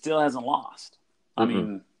September, and he still hasn't lost. I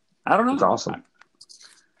mean, I don't know. It's awesome.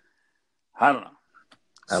 I don't know.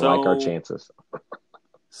 I like our chances.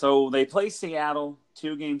 So they play Seattle,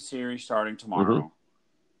 2-game series starting tomorrow. Mm-hmm.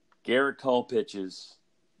 Garrett Cole pitches,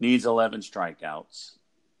 needs 11 strikeouts.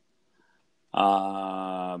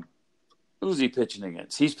 Who's he pitching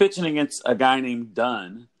against? He's pitching against a guy named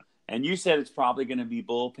Dunn, and you said it's probably going to be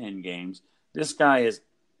bullpen games. This guy is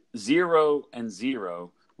 0-0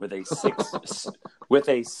 with a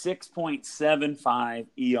 6.75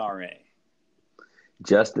 ERA.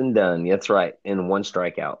 Justin Dunn. That's right. And one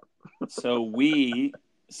strikeout.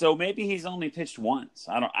 So maybe he's only pitched once.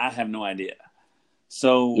 I have no idea.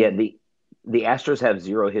 So Yeah, the Astros have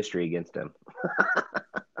zero history against him.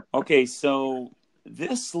 okay, so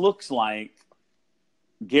this looks like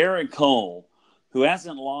Garrett Cole, who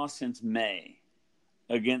hasn't lost since May,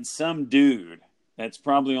 against some dude that's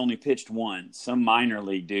probably only pitched once, some minor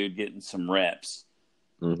league dude getting some reps.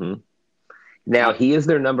 Mm-hmm. Now, he is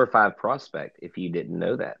their number 5 prospect, if you didn't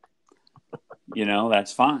know that.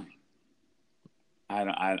 That's fine.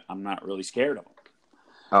 I'm not really scared of him.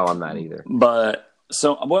 Oh, I'm not either. But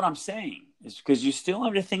so what I'm saying is because you still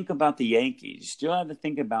have to think about the Yankees. You still have to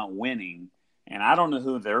think about winning. And I don't know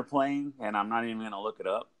who they're playing, and I'm not even going to look it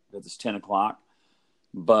up because it's 10 o'clock.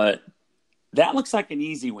 But that looks like an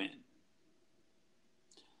easy win.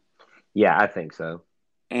 Yeah, I think so.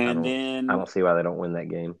 And I don't see why they don't win that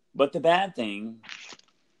game. But the bad thing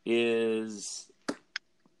is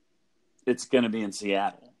it's going to be in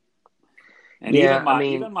Seattle. And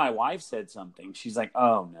even my wife said something. She's like,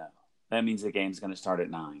 oh, no. That means the game's going to start at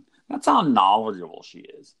 9. That's how knowledgeable she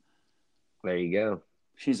is. There you go.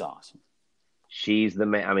 She's awesome. She's the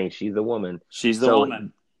man. I mean, she's the woman. She's the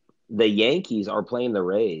woman. The Yankees are playing the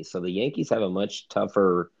Rays. So the Yankees have a much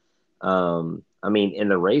tougher and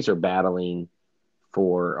the Rays are battling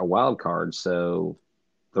for a wild card. So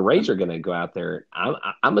the Rays are going to go out there.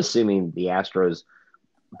 I'm assuming the Astros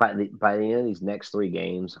by the end of these next 3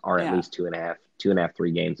 games are at least 2.5,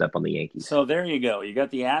 3 games up on the Yankees. So there you go. You got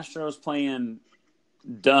the Astros playing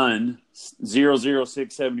Dunn,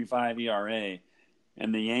 0.0675 ERA,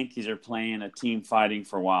 and the Yankees are playing a team fighting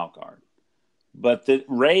for wild card. But the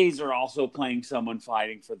Rays are also playing someone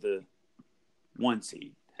fighting for the 1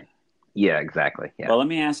 seed. Yeah, exactly. Yeah. Well, let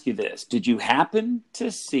me ask you this. Did you happen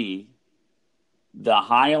to see the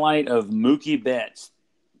highlight of Mookie Betts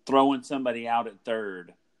throwing somebody out at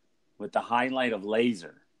third with the highlight of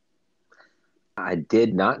laser? I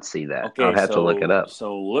did not see that. Okay, I'll have to look it up.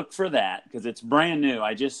 So look for that because it's brand new.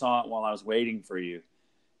 I just saw it while I was waiting for you.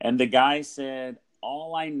 And the guy said,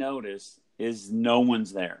 all I noticed is no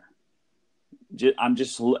one's there.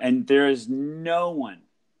 And there is no one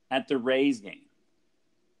at the Rays game.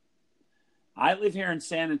 I live here in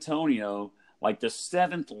San Antonio, like the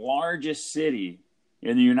 7th largest city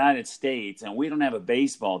in the United States, and we don't have a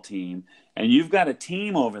baseball team. And you've got a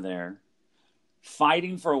team over there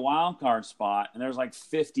fighting for a wild card spot, and there's like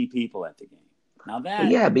 50 people at the game. Now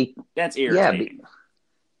that's irritating.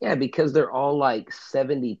 Yeah, because they're all like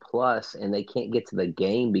 70 plus, and they can't get to the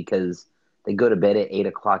game because they go to bed at 8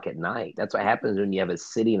 o'clock at night. That's what happens when you have a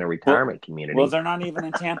city and a retirement community. Well, they're not even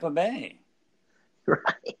in Tampa Bay.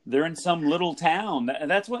 Right. They're in some little town.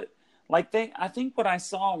 That's what, I think what I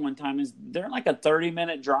saw one time is they're like a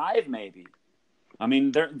 30-minute drive maybe. I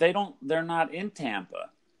mean, they're not in Tampa.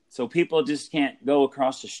 So people just can't go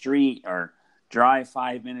across the street or drive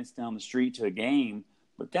 5 minutes down the street to a game,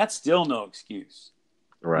 but that's still no excuse.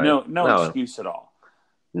 Right. No excuse at all.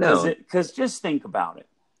 No. Because just think about it.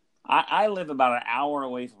 I live about an hour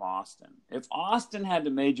away from Austin. If Austin had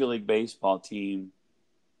the Major League Baseball team,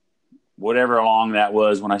 whatever long that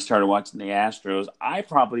was when I started watching the Astros, I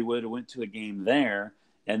probably would have went to a game there,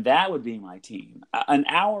 and that would be my team. An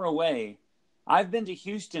hour away. I've been to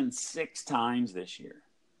Houston 6 times this year.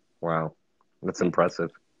 Wow. That's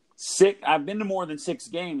impressive. I've been to more than 6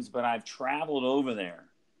 games, but I've traveled over there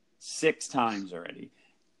 6 times already.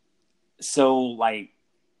 So, I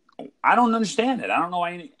don't understand it. I don't know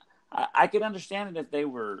why. I could understand it if they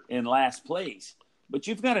were in last place. But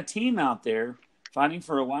you've got a team out there fighting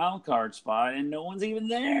for a wild card spot, and no one's even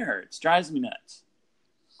there. It drives me nuts.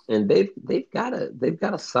 And they've got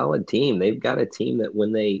a solid team. They've got a team that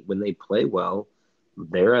when they play well,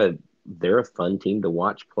 they're a fun team to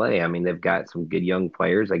watch play. I mean, they've got some good young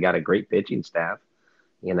players. They got a great pitching staff.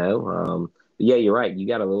 Yeah, you're right. You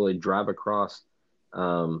got to literally drive across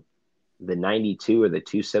the 92 or the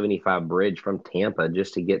 275 bridge from Tampa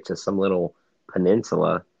just to get to some little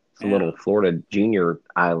peninsula, little Florida junior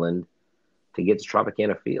island to get to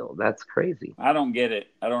Tropicana Field. That's crazy. I don't get it.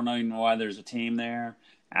 I don't even know why there's a team there.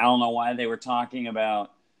 I don't know why they were talking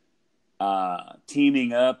about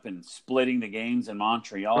teaming up and splitting the games in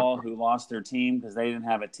Montreal, who lost their team because they didn't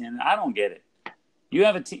have a 10. I don't get it. You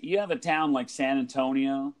have a town like San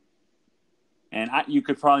Antonio, and you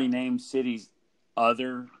could probably name cities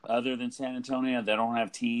other than San Antonio that don't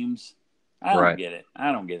have teams. I don't get it.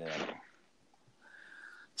 I don't get it at all.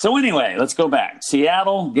 So anyway, let's go back.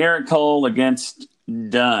 Seattle, Garrett Cole against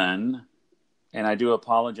Dunn. And I do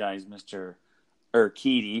apologize, Mr.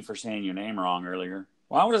 Urquidy, for saying your name wrong earlier.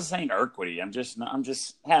 Well, I was saying Urquidy. I'm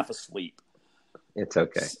just half asleep. It's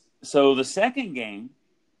okay. So the second game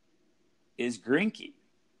is Greinke,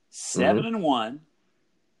 7-1,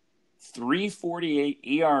 3.48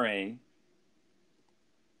 ERA.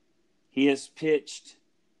 He has pitched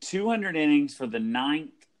 200 innings for the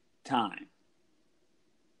 9th time,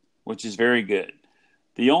 which is very good.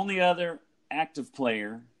 The only active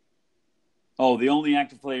player who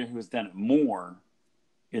has done it more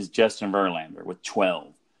is Justin Verlander with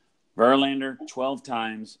 12. Verlander, 12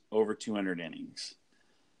 times over 200 innings.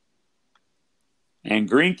 And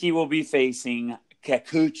Greinke will be facing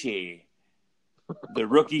Kikuchi, the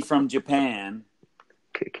rookie from Japan.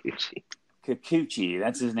 Kikuchi,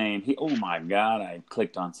 that's his name. Oh my God, I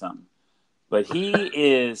clicked on something. But he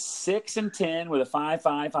is 6-10 with a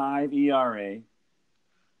 5.55 ERA.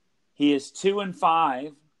 He is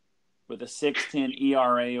 2-5 with a 6.10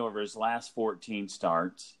 ERA over his last 14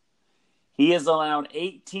 starts. He has allowed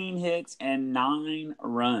 18 hits and 9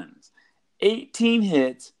 runs. 18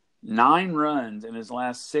 hits, 9 runs in his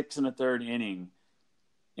last 6 1/3 inning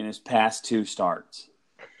in his past 2 starts.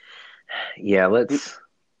 Yeah,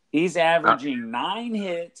 He's averaging 9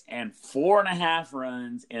 hits and 4.5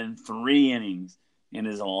 runs in 3 innings in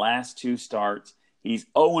his last 2 starts. He's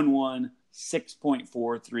 0-1,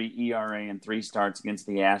 6.43 ERA in 3 starts against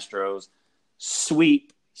the Astros.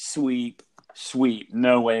 Sweep.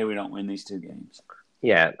 No way we don't win these 2 games.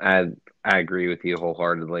 Yeah, I agree with you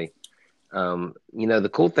wholeheartedly. The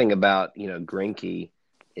cool thing about, Greinke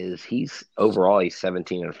is he's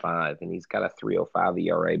 17-5, and he's got a 3.05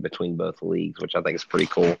 ERA between both leagues, which I think is pretty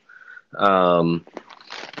cool.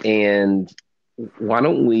 And why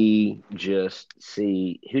don't we just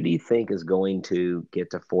see, who do you think is going to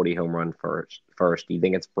get to 40 home run first? Do you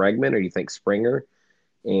think it's Bregman or do you think Springer?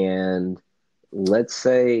 And let's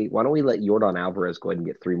say, why don't we let Yordan Alvarez go ahead and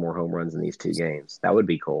get 3 more home runs in these 2 games? That would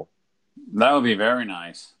be cool. That would be very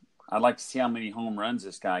nice. I'd like to see how many home runs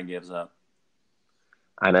this guy gives up.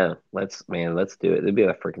 I know. Let's do it. It'd be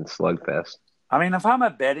a freaking slugfest. I mean, if I'm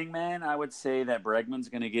a betting man, I would say that Bregman's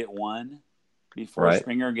going to get 1 before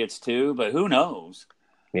Springer gets 2, but who knows?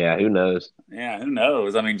 Yeah, who knows? Yeah, who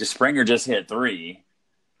knows? I mean, Springer just hit 3.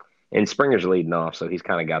 And Springer's leading off, so he's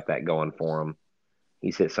kind of got that going for him.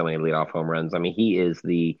 He's hit so many leadoff home runs. I mean, he is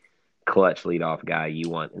the clutch leadoff guy you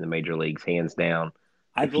want in the major leagues, hands down.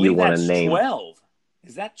 I believe that's 12.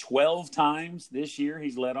 Is that 12 times this year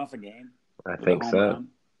he's led off a game? I think so.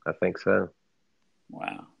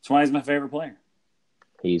 Wow. That's why he's my favorite player.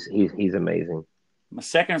 He's amazing. My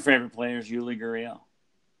second favorite player is Yuli Gurriel.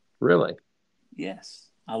 Really? Yes.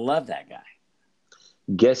 I love that guy.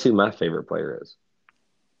 Guess who my favorite player is?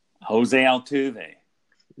 Jose Altuve.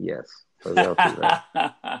 Yes. Jose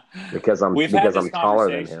Altuve. because I'm taller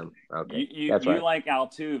than him. Okay. You like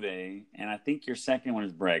Altuve, and I think your second one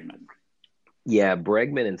is Bregman. Yeah,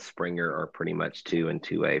 Bregman and Springer are pretty much 2 and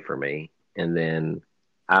 2A for me. And then,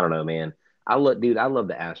 I don't know, man. I love the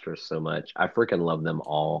Astros so much. I freaking love them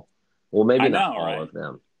all. Well, maybe not all of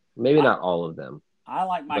them. Not all of them. I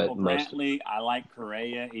like Michael Brantley. I like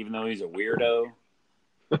Correa, even though he's a weirdo.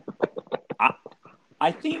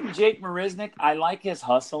 I think Jake Marisnick, I like his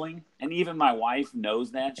hustling. And even my wife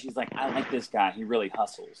knows that. She's like, I like this guy. He really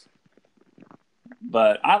hustles.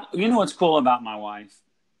 But you know what's cool about my wife?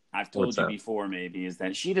 I've told you before maybe, is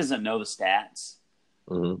that she doesn't know the stats.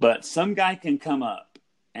 Mm-hmm. But some guy can come up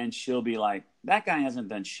and she'll be like, that guy hasn't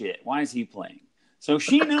done shit. Why is he playing? So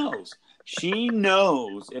she knows. She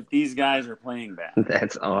knows if these guys are playing bad.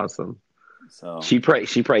 That's awesome. So she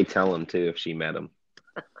probably tell him too if she met him.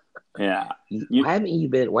 Yeah. Why have you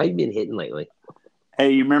been hitting lately?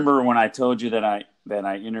 Hey, you remember when I told you that I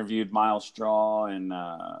interviewed Miles Straw and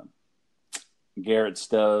Garrett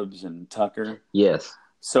Stubbs and Tucker? Yes.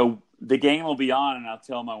 So the game will be on, and I'll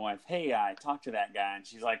tell my wife, hey, I talked to that guy. And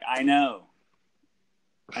she's like, I know.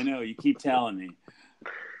 You keep telling me.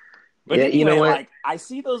 But yeah, anyway, you know what? Like, I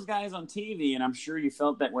see those guys on TV, and I'm sure you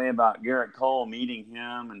felt that way about Garrett Cole, meeting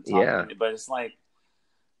him and talking to him. But it's like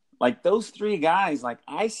those 3 guys, like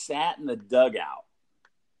I sat in the dugout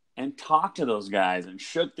and talked to those guys and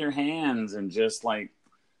shook their hands and just like,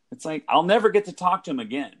 it's like I'll never get to talk to them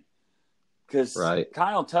again. Because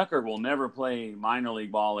Kyle Tucker will never play minor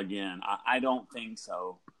league ball again. I don't think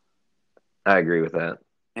so. I agree with that.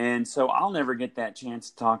 And so I'll never get that chance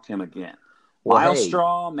to talk to him again. Miles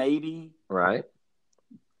Straw, maybe. Right.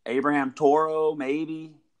 Abraham Toro,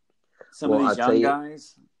 maybe. Some of these young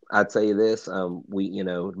guys. I'd tell you this.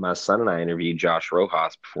 My son and I interviewed Josh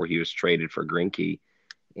Rojas before he was traded for Greinke.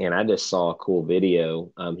 And I just saw a cool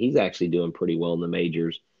video. He's actually doing pretty well in the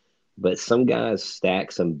majors. But some guys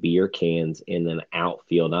stacked some beer cans in an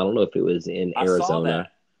outfield. I don't know if it was in Arizona.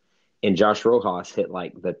 And Josh Rojas hit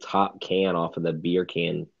like the top can off of the beer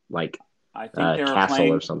can like I think they were castle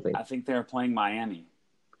playing, or something. I think they were playing Miami.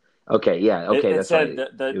 Okay, yeah, okay, It that's said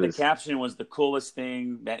right. the caption was the coolest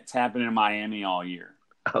thing that's happened in Miami all year.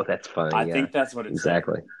 Oh, that's funny. I Yeah, think that's what it said.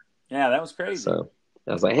 exactly. Yeah, that was crazy. So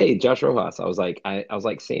I was like, "Hey, Josh Rojas." I was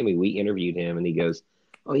like, "Sammy, we interviewed him," and he goes,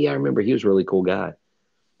 "Oh yeah, I remember. He was a really cool guy."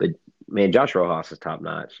 But man, Josh Rojas is top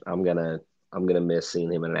notch. I'm gonna miss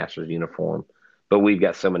seeing him in an Astros uniform. But we've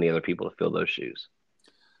got so many other people to fill those shoes.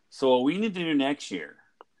 So what we need to do next year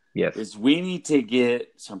Yes, is we need to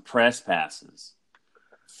get some press passes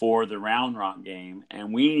for the Round Rock game,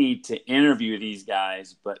 and we need to interview these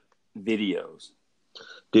guys, but videos.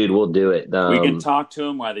 dude, we'll do it. We can talk to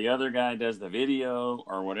them while the other guy does the video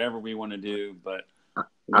or whatever we want to do, but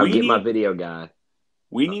I'll get my video guy.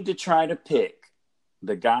 We need to try to pick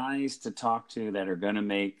the guys to talk to that are going to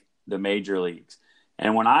make the major leagues.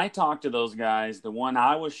 And when I talk to those guys, the one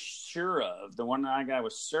I was sure of, the one I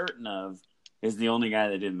was certain of, is the only guy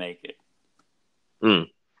that didn't make it.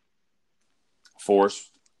 Forrest.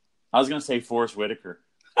 I was going to say Forrest Whitaker.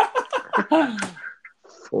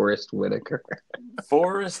 Forrest Whitaker.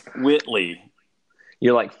 Forrest Whitley.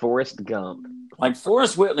 You're like Forrest Gump. Like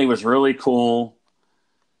Forrest Whitley was really cool.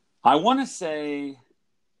 I want to say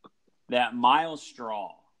that Miles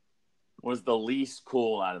Straw was the least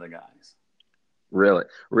cool out of the guys. Really?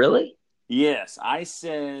 Really? Yes. I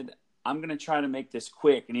said, I'm going to try to make this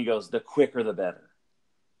quick. And he goes, the quicker the better.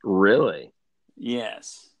 Really?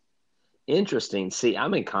 Yes. Interesting. See,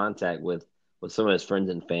 I'm in contact with some of his friends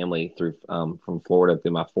and family through from Florida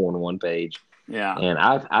through my 4-in-1 page. Yeah. And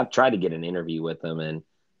I've tried to get an interview with them, and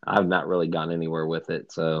I've not really gotten anywhere with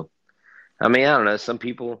it. So, I mean, I don't know. Some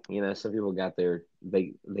people got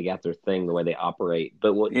they got their thing, the way they operate.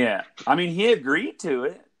 But what? Yeah. I mean, he agreed to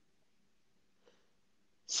it.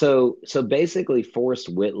 So basically, Forrest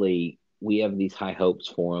Whitley, we have these high hopes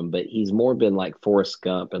for him, but he's more been like Forrest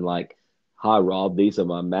Gump and like, "Hi, Rob, these are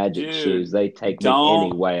my magic shoes. They take me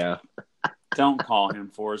anywhere." Don't call him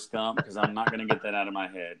Forrest Gump, because I'm not going to get that out of my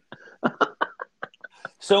head.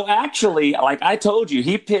 So actually, like I told you,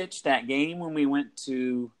 he pitched that game when we went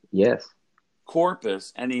to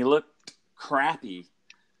Corpus, and he looked crappy.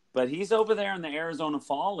 But he's over there in the Arizona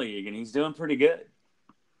Fall League, and he's doing pretty good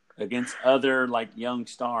against other like young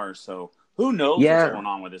stars. So who knows what's going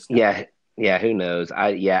on with this guy? Yeah, who knows? I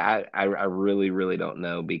really, really don't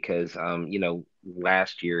know, because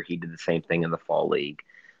last year he did the same thing in the Fall League.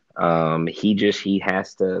 He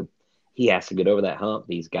has to get over that hump.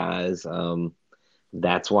 These guys,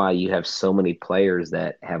 that's why you have so many players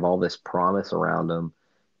that have all this promise around them,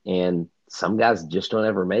 and some guys just don't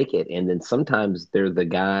ever make it. And then sometimes they're the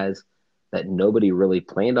guys that nobody really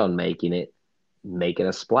planned on making a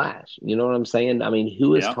splash. You know what I'm saying? I mean,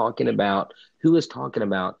 who is talking about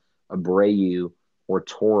Abreu or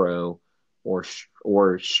Toro or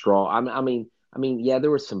Straw? I mean, yeah,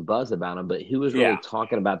 there was some buzz about him, but who was really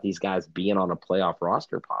talking about these guys being on a playoff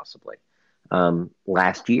roster possibly?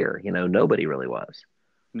 Last year, nobody really was.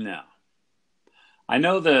 No. I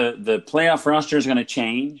know the playoff roster is going to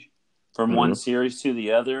change from one series to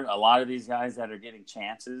the other. A lot of these guys that are getting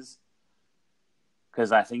chances,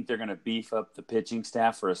 because I think they're going to beef up the pitching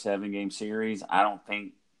staff for a 7-game series. I don't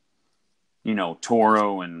think,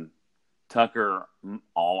 Toro and Tucker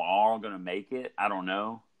all are going to make it. I don't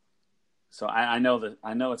know. So I know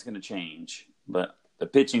it's going to change, but the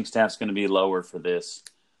pitching staff's going to be lower for this.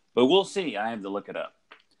 But we'll see. I have to look it up.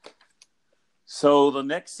 So the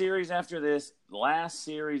next series after this, last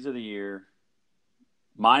series of the year,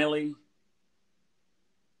 Miley,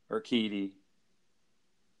 Urquidy,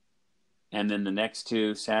 and then the next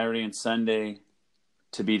two, Saturday and Sunday,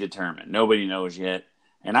 to be determined. Nobody knows yet.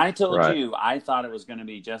 And I told you I thought it was going to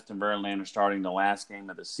be Justin Verlander starting the last game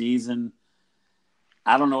of the season.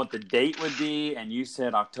 I don't know what the date would be, and you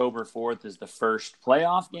said October 4th is the first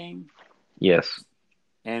playoff game? Yes.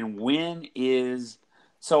 And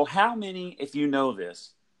so how many, if you know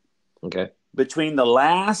this, between the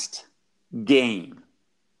last game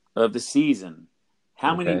of the season,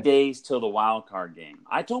 how many days till the wild card game?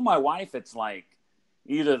 I told my wife it's like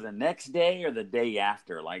either the next day or the day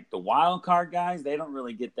after. Like the wild card guys, they don't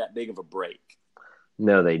really get that big of a break.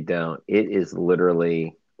 No, they don't. It is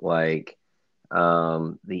literally like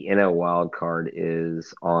the NL wild card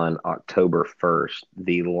is on October 1st.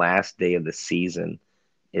 The last day of the season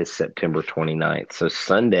is September 29th. So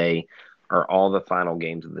Sunday are all the final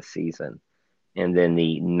games of the season. And then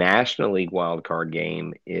the National League wild card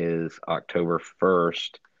game is October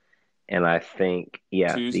 1st. And I think,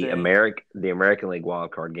 Tuesday? the American League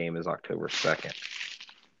wild card game is October 2nd.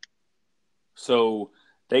 So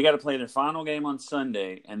they got to play their final game on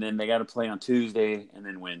Sunday, and then they got to play on Tuesday and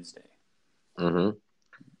then Wednesday. Mm-hmm.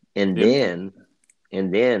 And then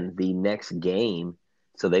the next game,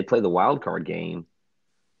 so they play the wild card game.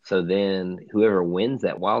 So then whoever wins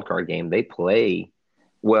that wild card game, they play.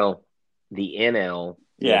 Well, the NL.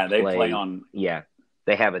 Yeah, they play on. Yeah,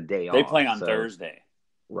 they have a day off. They play on Thursday.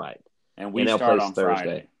 Right. And we NL start plays on Thursday.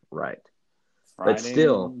 Friday. Right. Friday, but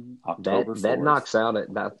still, October that knocks out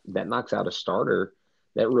a starter.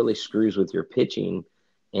 That really screws with your pitching.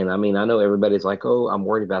 And I mean, I know everybody's like, "Oh, I'm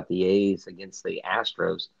worried about the A's against the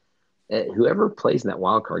Astros." Whoever plays in that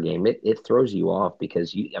wild card game, it throws you off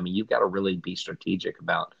because you've got to really be strategic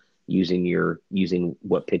about using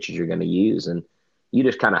what pitches you're going to use, and you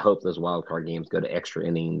just kind of hope those wild card games go to extra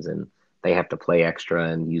innings and they have to play extra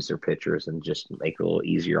and use their pitchers and just make it a little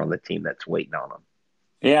easier on the team that's waiting on them.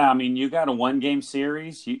 Yeah, I mean, you got a one-game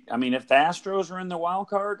series. If the Astros are in the wild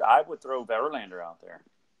card, I would throw Verlander out there.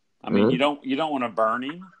 I mean, you don't want to burn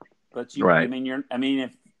him, but right.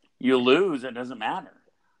 If you lose, it doesn't matter.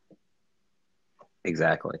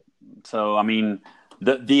 Exactly. So, I mean,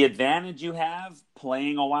 the advantage you have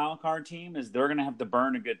playing a wild card team is they're going to have to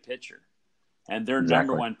burn a good pitcher, and their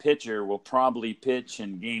number one pitcher will probably pitch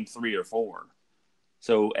in game 3 or 4.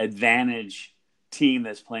 So, advantage team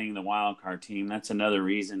that's playing the wild card team. That's another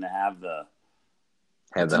reason to have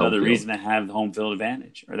reason to have the home field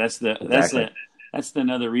advantage, or that's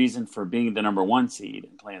another reason for being the number 1 seed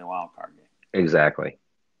and playing the wild card game. Exactly.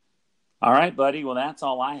 All right, buddy. Well, that's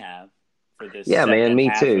all I have for this. Yeah, man.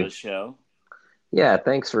 Me too. Of the show. Yeah.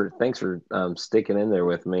 Thanks for sticking in there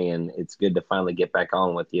with me, and it's good to finally get back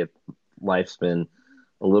on with you. Life's been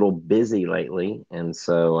a little busy lately, and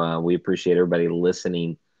so we appreciate everybody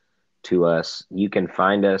listening to us. You can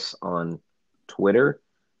find us on Twitter,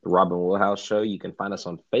 the Rob and Wheelhouse Show. You can find us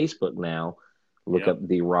on Facebook now. Look up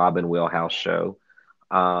the Rob and Wheelhouse Show.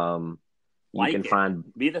 Be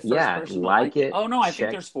the first person to like it. Oh no, I think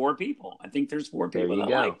there's 4 people. I think there's 4 people that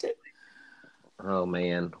liked it. Oh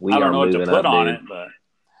man, I don't know what to put on it, but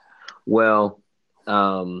well,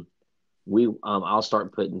 I'll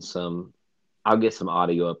start putting I'll get some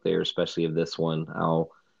audio up there, especially of this one.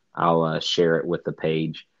 I'll share it with the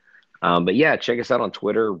page. But yeah, check us out on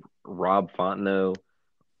Twitter, Rob Fontenot.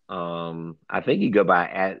 I think you go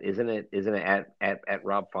by isn't it at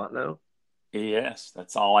Rob Fontenot? Yes,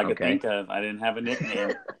 that's all I could think of. I didn't have a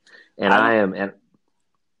nickname. And I am my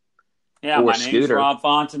name's Scooter. Rob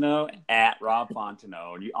Fontenot at Rob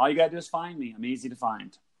Fontenot. All you got to do is find me. I'm easy to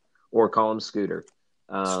find. Or call him Scooter.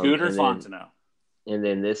 Scooter Fontenot. And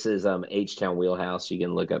then this is H-Town Wheelhouse. You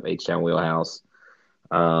can look up H-Town Wheelhouse.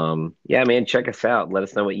 Yeah, man, check us out. Let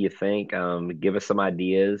us know what you think. Give us some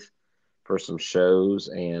ideas for some shows,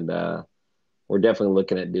 and we're definitely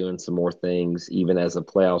looking at doing some more things, even as the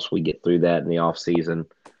playoffs. We get through that in the off season.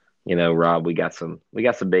 Rob, we got some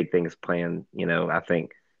big things planned. I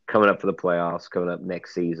think coming up for the playoffs, coming up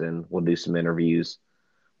next season, we'll do some interviews.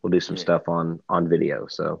 We'll do some stuff on video.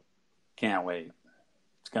 So can't wait.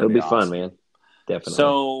 It'll be awesome. Fun, man. Definitely.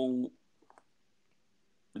 So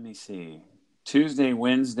let me see. Tuesday,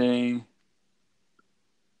 Wednesday.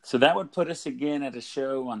 So that would put us again at a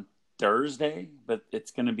show on Thursday, but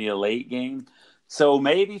it's going to be a late game. So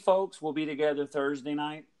maybe, folks, we'll be together Thursday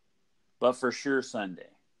night, but for sure Sunday.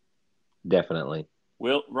 Definitely.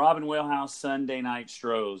 Rob and Wheelhouse Sunday night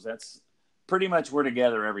Stros. That's pretty much we're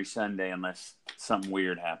together every Sunday unless something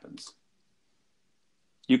weird happens.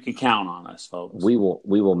 You can count on us, folks. We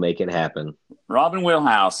will make it happen. Rob and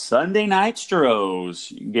Wheelhouse Sunday night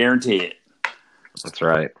Stros. Guarantee it. That's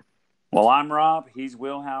right. Well, I'm Rob. He's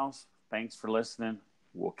Wheelhouse. Thanks for listening.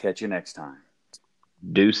 We'll catch you next time.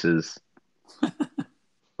 Deuces.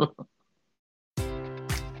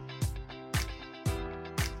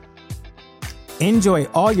 Enjoy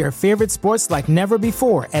all your favorite sports like never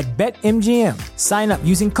before at BetMGM. Sign up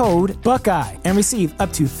using code Buckeye and receive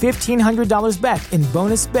up to $1,500 back in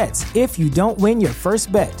bonus bets if you don't win your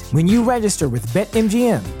first bet. When you register with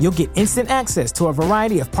BetMGM, you'll get instant access to a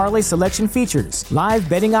variety of parlay selection features, live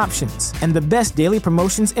betting options, and the best daily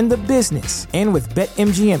promotions in the business. And with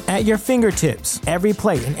BetMGM at your fingertips, every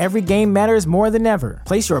play and every game matters more than ever.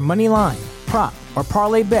 Place your money line, prop, or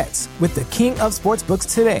parlay bets with the king of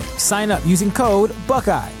sportsbooks today. Sign up using code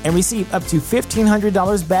Buckeye and receive up to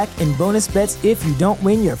 $1,500 back in bonus bets if you don't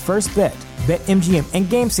win your first bet. BetMGM and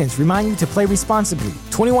GameSense remind you to play responsibly.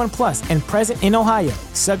 21 plus and present in Ohio,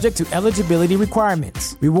 subject to eligibility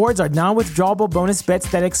requirements. Rewards are non-withdrawable bonus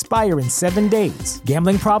bets that expire in 7 days.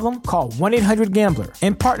 Gambling problem? Call 1-800-GAMBLER.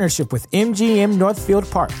 In partnership with MGM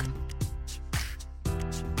Northfield Park.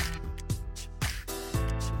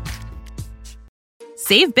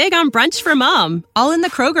 Save big on brunch for mom, all in the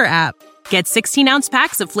Kroger app. Get 16-ounce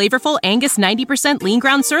packs of flavorful Angus 90% lean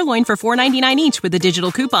ground sirloin for $4.99 each with a digital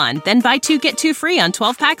coupon. Then buy 2, get 2 free on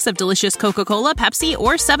 12 packs of delicious Coca-Cola, Pepsi,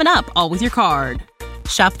 or 7-Up, all with your card.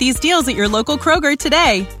 Shop these deals at your local Kroger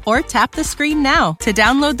today, or tap the screen now to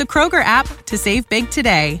download the Kroger app to save big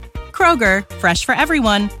today. Kroger, fresh for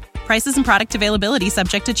everyone. Prices and product availability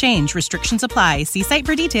subject to change. Restrictions apply. See site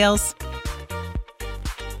for details.